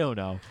 I don't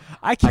know.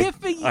 I can't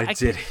figure. I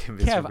did hate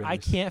Misery Kev, Brothers. I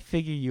can't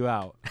figure you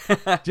out.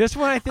 Just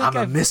when I think I'm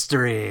a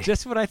mystery.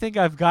 Just when I think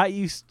I've got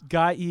you,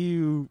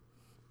 because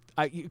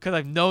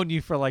I've known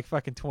you for like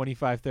fucking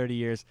 25, 30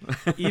 years.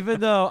 Even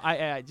though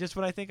just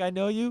when I think I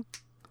know you,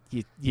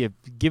 you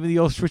give me the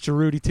old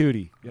switcherooty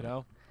tootie, you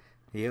know?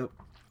 Yep.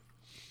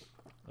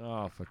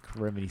 Oh, for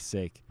criminy's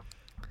sake.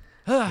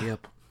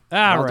 Yep.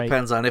 All right.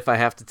 Depends on if I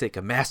have to take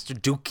a Master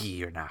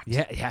Dookie or not.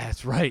 Yeah,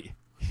 that's right.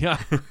 Yeah.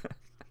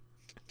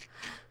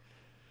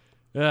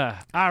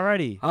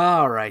 Alrighty.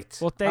 All right.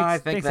 Well, thanks. I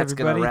think that's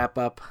going to wrap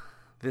up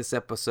this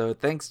episode.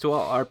 Thanks to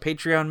all our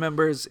Patreon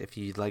members. If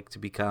you'd like to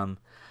become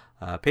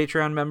a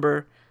Patreon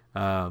member,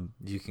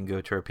 you can go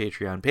to our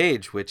Patreon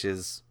page, which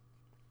is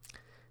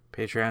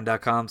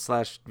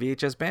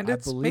Patreon.com/VHS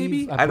Bandits. I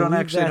Maybe believe I don't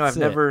actually know. that's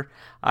it.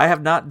 I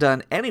have not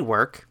done any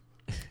work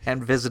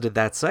and visited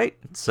that site.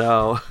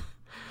 So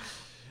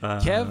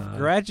Kev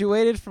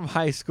graduated from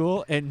high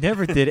school and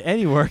never did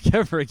any work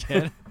ever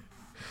again.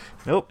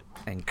 Nope.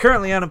 And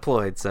currently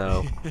unemployed.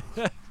 So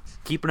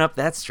keeping up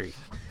that streak.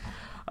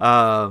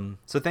 So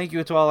thank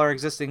you to all our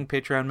existing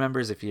Patreon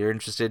members. If you're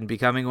interested in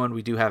becoming one,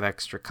 we do have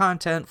extra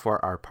content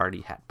for our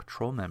Party Hat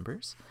Patrol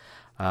members.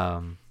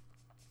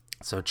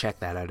 So check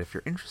that out if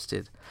you're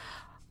interested.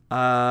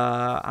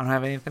 I don't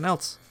have anything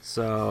else.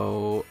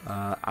 So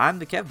I'm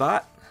the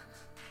Kevbot.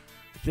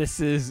 This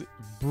is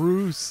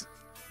Bruce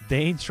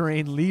Dane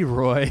Train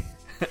Leroy.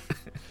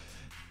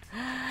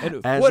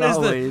 And As what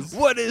always,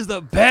 what is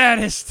the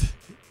baddest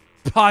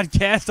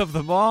podcast of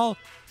them all?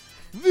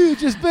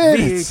 VHS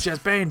Bandits.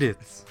 VHS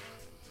Bandits.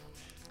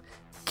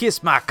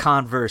 Kiss my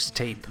Converse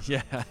tape.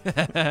 Yeah.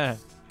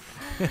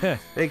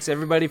 Thanks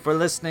everybody for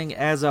listening.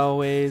 As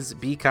always,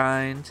 be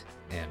kind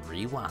and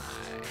rewind.